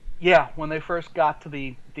 Yeah, when they first got to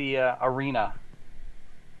the arena.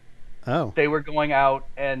 Oh. They were going out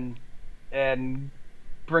and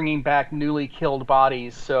bringing back newly killed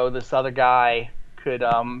bodies so this other guy could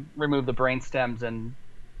remove the brain stems and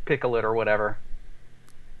pickle it or whatever.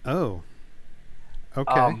 Oh.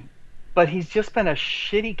 Okay. But he's just been a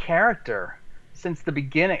shitty character since the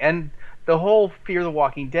beginning. And the whole Fear the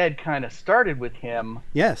Walking Dead kind of started with him.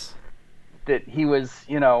 Yes. That he was,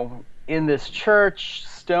 in this church,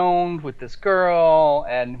 stoned with this girl,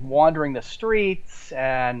 and wandering the streets,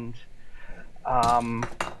 and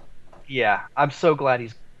yeah, I'm so glad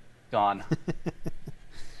he's gone.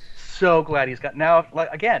 So glad he's gone. Now,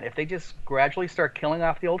 again, if they just gradually start killing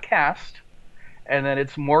off the old cast, and then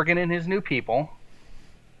it's Morgan and his new people.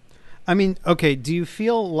 I mean, okay, do you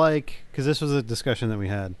feel like, because this was a discussion that we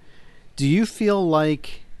had, do you feel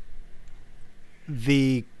like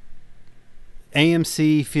the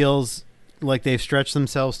AMC feels like they've stretched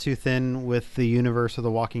themselves too thin with the universe of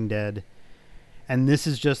The Walking Dead, and this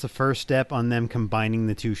is just the first step on them combining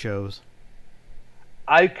the two shows?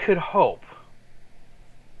 I could hope.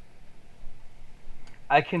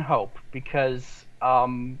 I can hope, because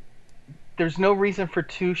there's no reason for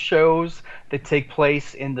two shows that take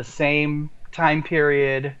place in the same time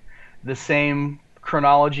period, the same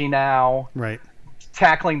chronology now, right,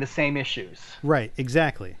 tackling the same issues. Right,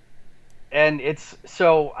 exactly. And it's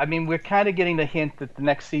so, I mean, we're kind of getting the hint that the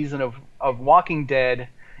next season of Walking Dead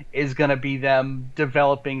is going to be them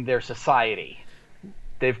developing their society.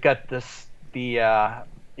 They've got the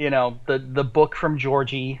book from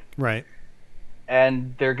Georgie. Right.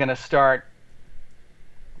 And they're going to start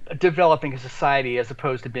developing a society as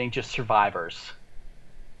opposed to being just survivors.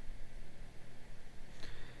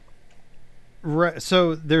 Right.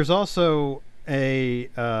 So there's also a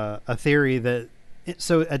theory that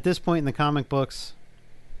so at this point in the comic books,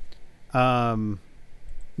 um,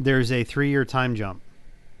 there's a 3-year time jump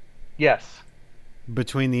Yes.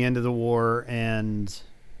 between the end of the war and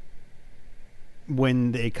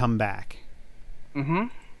when they come back.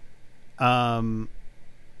 Mm-hmm. Um,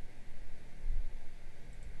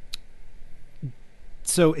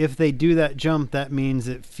 so if they do that jump, that means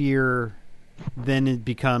that fear then it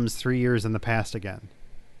becomes 3 years in the past again.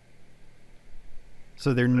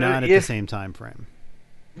 So they're not at the same time frame.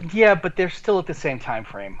 Yeah, but they're still at the same time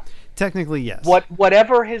frame. Technically, yes.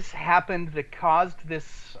 Whatever has happened that caused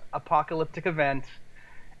this apocalyptic event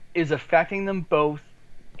is affecting them both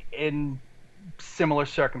in similar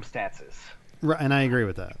circumstances. Right, and I agree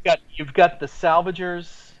with that. You've got the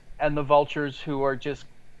salvagers and the vultures who are just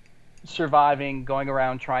surviving, going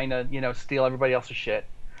around trying to, steal everybody else's shit.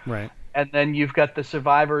 Right. And then you've got the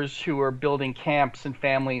survivors who are building camps and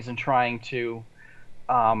families and trying to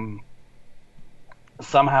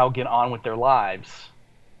somehow get on with their lives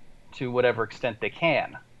to whatever extent they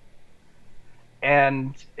can.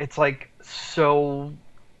 And it's like, so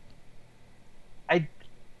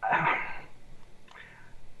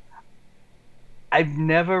I've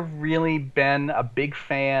never really been a big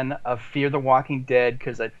fan of Fear the Walking Dead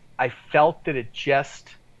because I felt that it just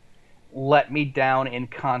let me down in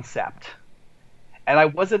concept. And I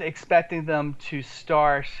wasn't expecting them to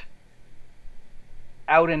start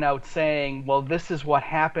out and out saying, well, this is what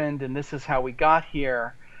happened and this is how we got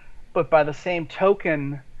here. But by the same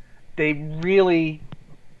token, they really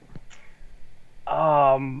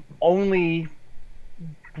only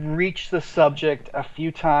reach the subject a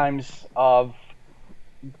few times of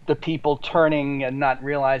the people turning and not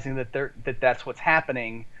realizing that that's what's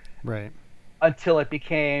happening. Right. Until it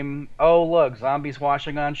became, oh, look, zombies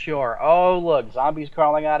washing on shore. Oh, look, zombies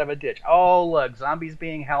crawling out of a ditch. Oh, look, zombies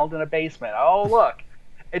being held in a basement. Oh, look.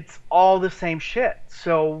 It's all the same shit.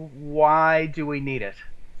 So why do we need it?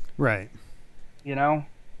 Right. You know?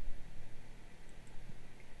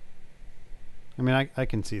 I mean, I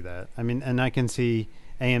can see that. I mean, and I can see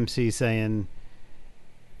AMC saying,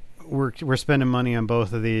 we're spending money on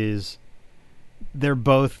both of these. They're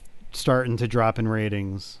both starting to drop in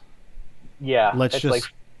ratings. Yeah. Let's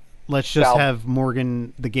just have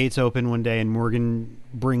Morgan, the gates open one day and Morgan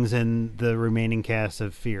brings in the remaining cast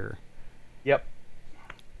of Fear. Yep.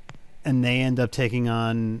 And they end up taking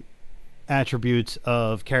on attributes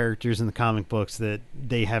of characters in the comic books that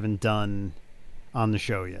they haven't done on the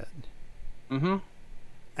show yet. Mm-hmm.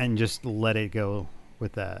 And just let it go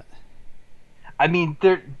with that. I mean,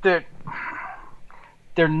 there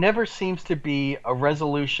never seems to be a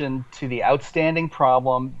resolution to the outstanding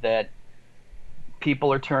problem that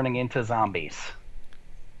people are turning into zombies.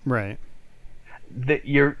 Right. That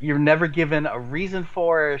you're never given a reason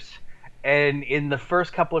for it. And in the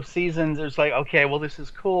first couple of seasons, it's like, okay, well, this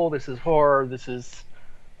is cool, this is horror, this is,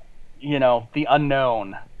 the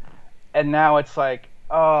unknown. And now it's like,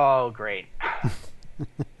 oh, great.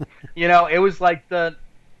 It was like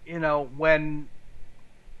when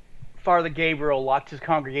Father Gabriel locked his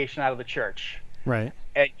congregation out of the church. Right.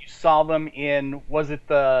 And you saw them in, was it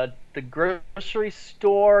the grocery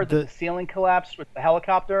store, the ceiling collapsed with the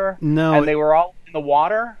helicopter? No. And they were all in the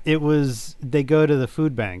water? It was, they go to the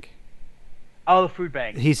food bank. Oh, the food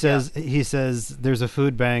bank. He says there's a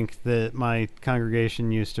food bank that my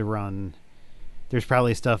congregation used to run. There's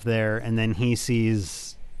probably stuff there, and then he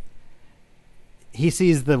sees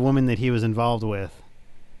the woman that he was involved with.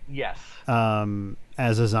 Yes.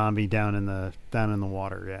 As a zombie down in the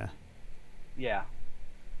water, yeah.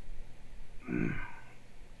 Yeah.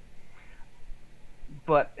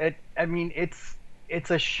 But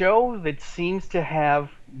it's a show that seems to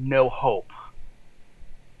have no hope.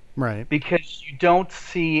 Right. Because you don't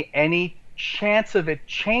see any chance of it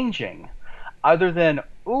changing other than,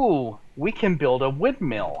 ooh, we can build a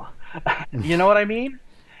windmill. You know what I mean?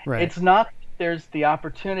 Right. It's not that there's the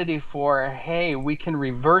opportunity for, hey, we can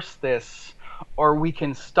reverse this, or we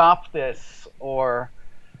can stop this, or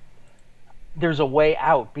there's a way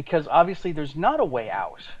out. Because obviously there's not a way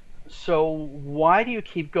out. So why do you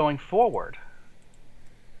keep going forward?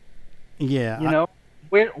 Yeah.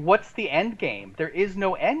 What's the end game? There is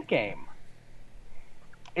no end game.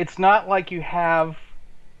 It's not like you have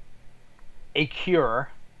a cure.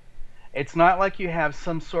 It's not like you have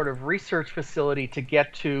some sort of research facility to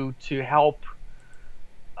get to help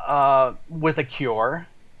with a cure.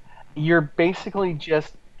 You're basically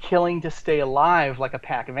just killing to stay alive like a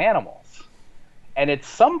pack of animals. And at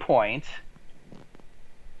some point,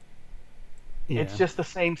 It's Yeah. just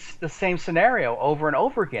the same scenario over and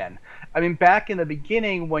over again. I mean, back in the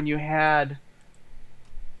beginning when you had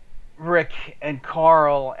Rick and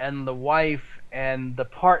Carl and the wife and the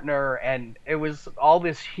partner, and it was all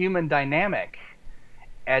this human dynamic.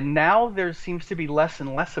 And now there seems to be less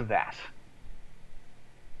and less of that.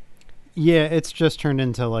 Yeah, it's just turned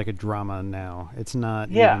into like a drama now. It's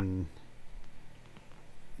not Yeah, even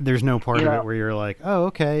there's no part you of it know, where you're like, "Oh,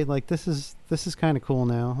 okay, like this is kind of cool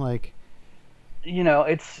now." Like,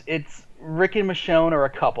 it's Rick and Michonne are a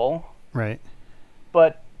couple, right.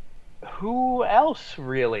 but who else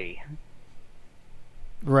really?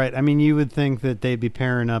 Right. I mean, you would think that they'd be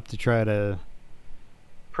pairing up to try to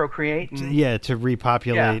Procreate and yeah, to yeah,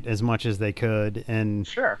 repopulate as much as they could, and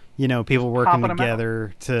sure, people just working popping them out.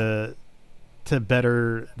 together to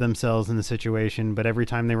better themselves in the situation, but every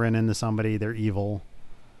time they run into somebody, they're evil.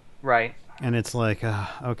 Right. And it's like,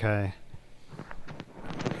 okay.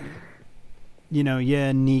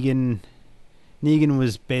 Yeah, Negan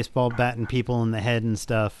was baseball batting people in the head and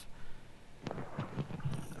stuff,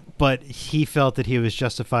 but he felt that he was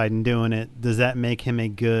justified in doing it. Does that make him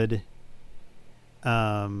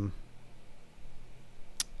um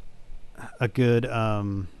a good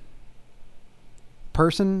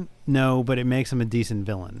person? No, but it makes him a decent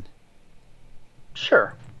villain.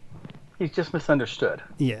 Sure. He's just misunderstood.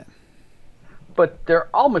 Yeah. But they're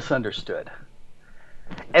all misunderstood.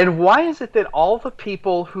 And why is it that all the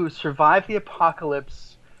people who survive the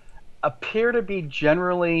apocalypse appear to be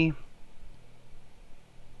generally,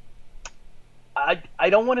 I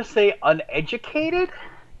don't want to say uneducated,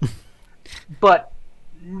 but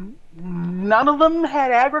none of them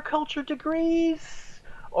had agriculture degrees,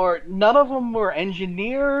 or none of them were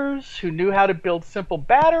engineers who knew how to build simple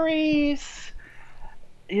batteries.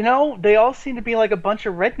 They all seem to be like a bunch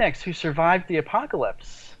of rednecks who survived the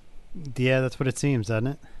apocalypse. Yeah, that's what it seems, doesn't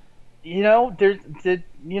it?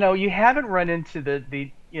 You haven't run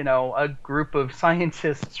into a group of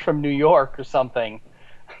scientists from New York or something.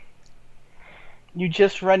 You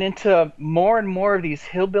just run into more and more of these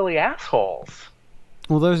hillbilly assholes.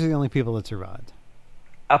 Well, those are the only people that survived.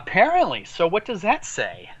 Apparently. So what does that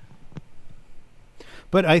say?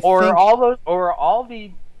 But I Or are think all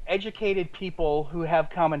the educated people who have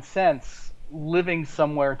common sense living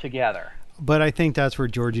somewhere together? that's where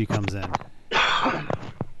Georgie comes in.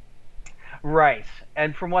 Right.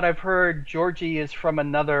 And from what I've heard, Georgie is from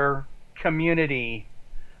another community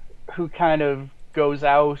who kind of goes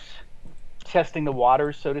out testing the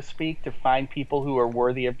waters, so to speak, to find people who are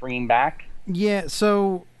worthy of bringing back. Yeah,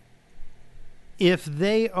 so if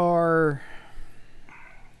they are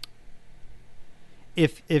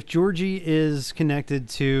if Georgie is connected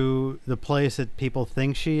to the place that people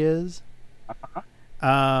think she is,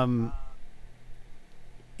 um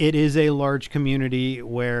it is a large community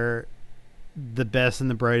where the best and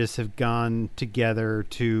the brightest have gone together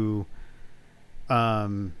to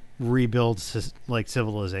rebuild like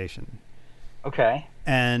civilization. Okay.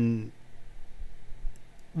 And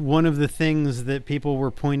one of the things that people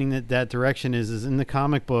were pointing at that direction is in the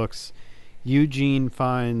comic books, Eugene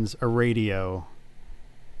finds a radio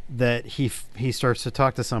that he starts to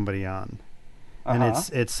talk to somebody on, and Uh-huh.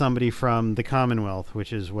 it's somebody from the Commonwealth,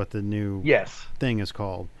 which is what the new Yes. thing is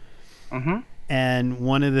called. Mm-hmm. And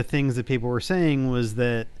one of the things that people were saying was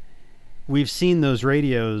that we've seen those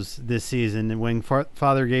radios this season, and when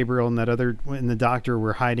Father Gabriel and the doctor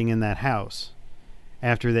were hiding in that house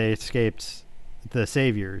after they escaped the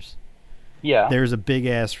saviors, Yeah. there's a big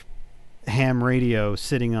ass ham radio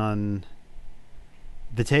sitting on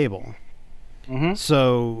the table. Mm-hmm.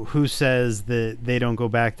 So who says that they don't go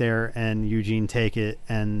back there and Eugene take it,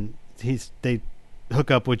 and they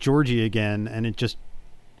hook up with Georgie again, and it just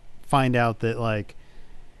find out that like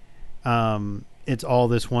it's all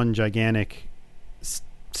this one gigantic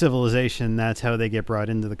civilization. That's how they get brought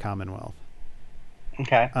into the Commonwealth.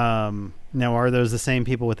 Okay. Now, are those the same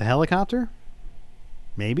people with the helicopter?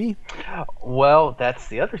 Maybe. Well, that's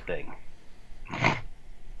the other thing.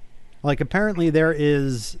 Like apparently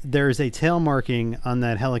there's a tail marking on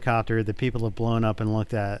that helicopter that people have blown up and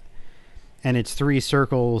looked at, and it's 3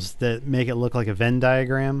 circles that make it look like a Venn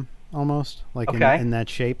diagram almost, like Okay. in that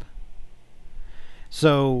shape.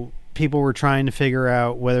 So people were trying to figure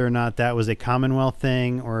out whether or not that was a Commonwealth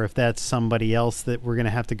thing or if that's somebody else that we're going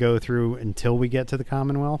to have to go through until we get to the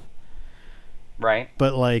Commonwealth. Right.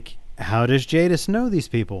 But like, how does Jadis know these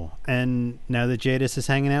people? And now that Jadis is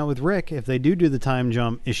hanging out with Rick, if they do the time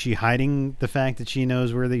jump, is she hiding the fact that she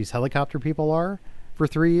knows where these helicopter people are for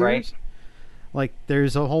 3 years? Right. Like,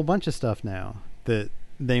 there's a whole bunch of stuff now that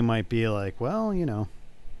they might be like, well,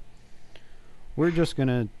 we're just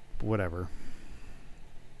gonna whatever.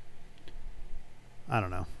 I don't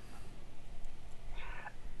know.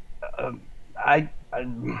 I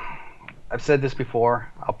I've said this before.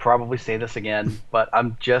 I'll probably say this again, but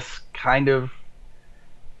I'm just kind of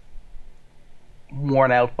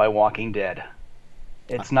worn out by Walking Dead.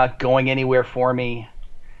 It's not going anywhere for me.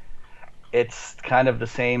 It's kind of the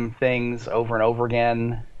same things over and over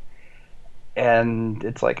again. And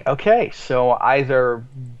it's like, okay, so either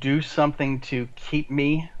do something to keep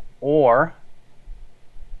me, or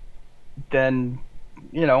then,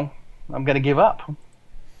 I'm going to give up.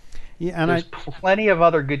 Yeah, and There's plenty of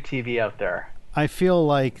other good TV out there. I feel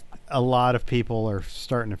like a lot of people are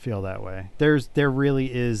starting to feel that way. There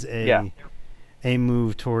really is a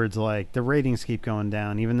move towards, like, the ratings keep going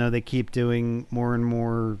down, even though they keep doing more and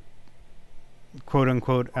more quote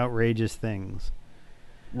unquote outrageous things.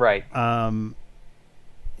 Right. There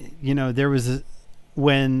was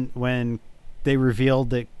when they revealed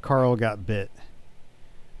that Carl got bit.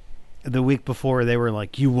 The week before, they were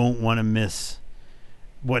like, "You won't want to miss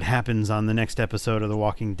what happens on the next episode of The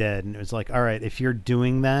Walking Dead," and it was like, all right, if you're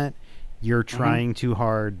doing that, you're trying too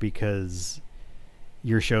hard because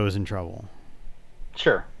your show is in trouble.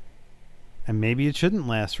 Sure. And maybe it shouldn't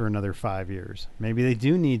last for another 5 years. Maybe they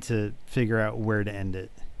do need to figure out where to end it.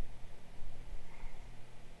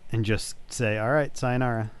 And just say, all right,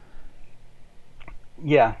 sayonara.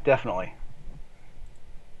 Yeah, definitely.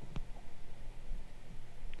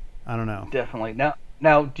 I don't know. Definitely.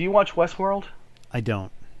 Now, do you watch Westworld? I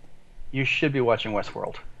don't. You should be watching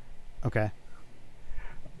Westworld. Okay.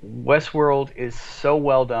 Westworld is so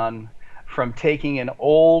well done. From taking an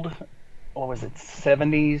old,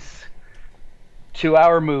 70s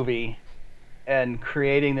 2-hour movie and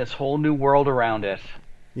creating this whole new world around it.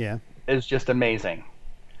 Yeah. Is just amazing.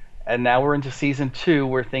 And now we're into season 2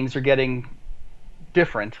 where things are getting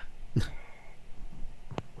different.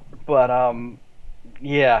 But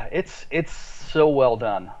yeah, it's so well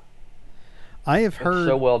done. I have heard it's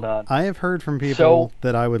so well done. I have heard from people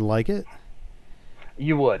that I would like it.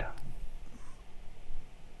 You would.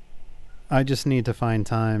 I just need to find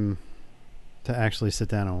time to actually sit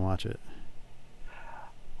down and watch it.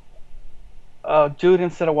 Do it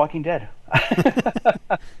instead of Walking Dead.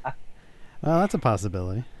 Well, that's a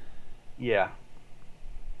possibility. Yeah.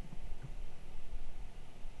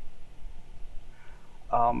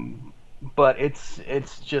 But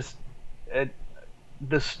it's just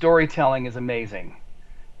the storytelling is amazing,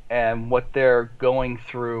 and what they're going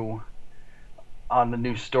through on the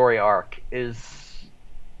new story arc is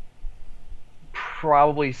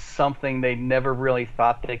probably something they never really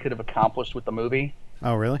thought they could have accomplished with the movie.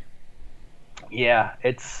 Oh, really? Yeah,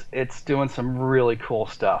 it's doing some really cool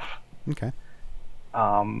stuff. Okay.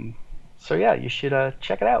 So yeah, you should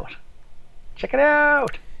check it out. Check it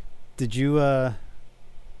out. Did you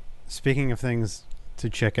speaking of things to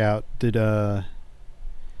check out, did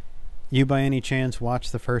you by any chance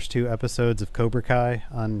watch the first 2 episodes of Cobra Kai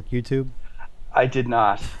on YouTube? I did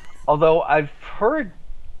not. Although I've heard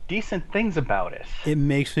decent things about it. It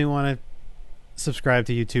makes me want to subscribe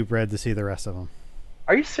to YouTube Red to see the rest of them.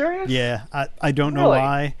 Are you serious? Yeah, I don't know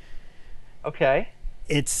why. Okay.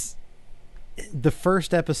 It's the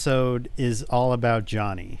first episode is all about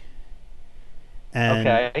Johnny.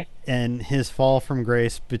 And his fall from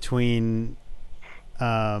grace between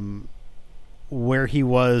where he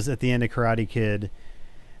was at the end of Karate Kid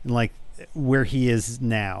and like where he is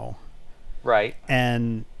now. Right.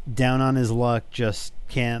 And down on his luck, just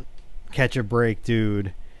can't catch a break,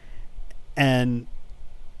 dude. And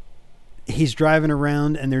he's driving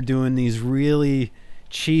around and they're doing these really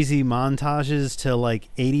cheesy montages to like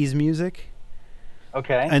 80s music.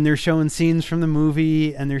 Okay. And they're showing scenes from the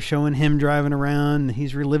movie and they're showing him driving around and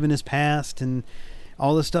he's reliving his past and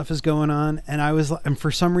all this stuff is going on. And for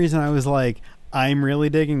some reason I was like, I'm really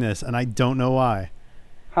digging this and I don't know why.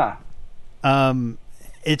 Huh.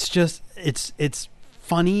 It's just, it's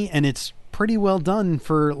funny and it's pretty well done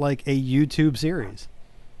for like a YouTube series.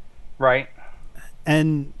 Right.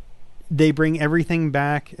 And they bring everything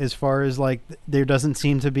back as far as like there doesn't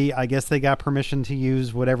seem to be, I guess they got permission to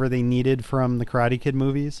use whatever they needed from the Karate Kid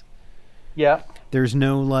movies. Yeah. There's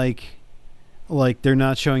no like they're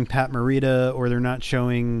not showing Pat Morita or they're not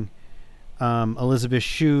showing Elizabeth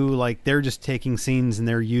Shue. Like they're just taking scenes and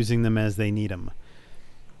they're using them as they need them.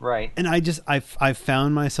 Right. And I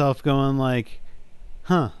found myself going like,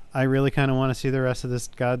 I really kind of want to see the rest of this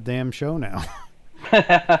goddamn show now.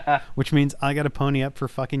 Which means I got to pony up for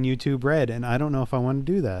fucking YouTube Red, and I don't know if I want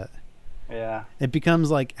to do that. Yeah. It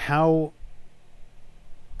becomes like how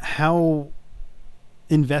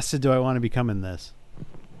invested do I want to become in this?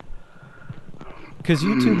 Because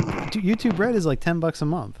YouTube Red is like $10 a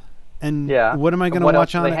month, and yeah. what am I going to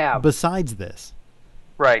watch on it besides this?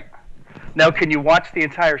 Right. Now, can you watch the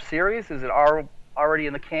entire series? Is it already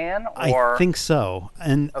in the can? Or I think so.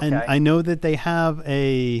 And Okay. I know that they have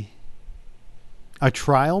a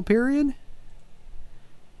trial period.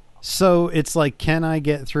 So it's like, can I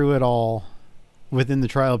get through it all within the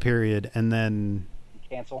trial period and then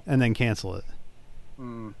Cancel. cancel it?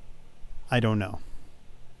 Hmm. I don't know.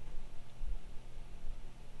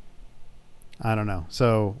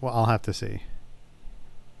 So, well, I'll have to see.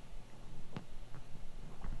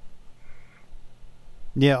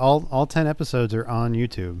 Yeah, all 10 episodes are on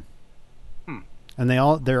YouTube. And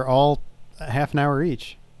they're all half an hour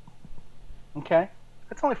each. Okay.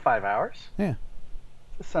 It's only 5 hours. Yeah.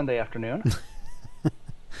 It's a Sunday afternoon.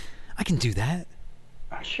 I can do that.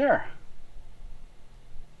 Sure.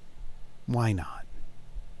 Why not?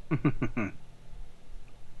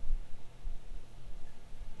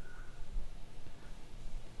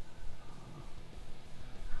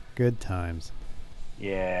 Good times.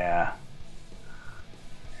 Yeah.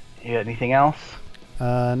 You got anything else?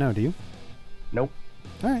 No, do you? Nope.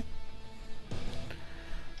 All right.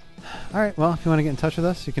 All right, well, if you want to get in touch with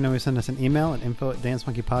us, you can always send us an email at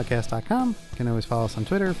info@dancemonkeypodcast.com. You can always follow us on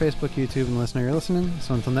Twitter, Facebook, YouTube, and listen where you're listening.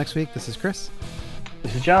 So until next week, this is Chris.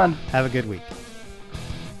 This is John. Have a good week.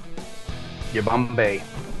 Your Bombay.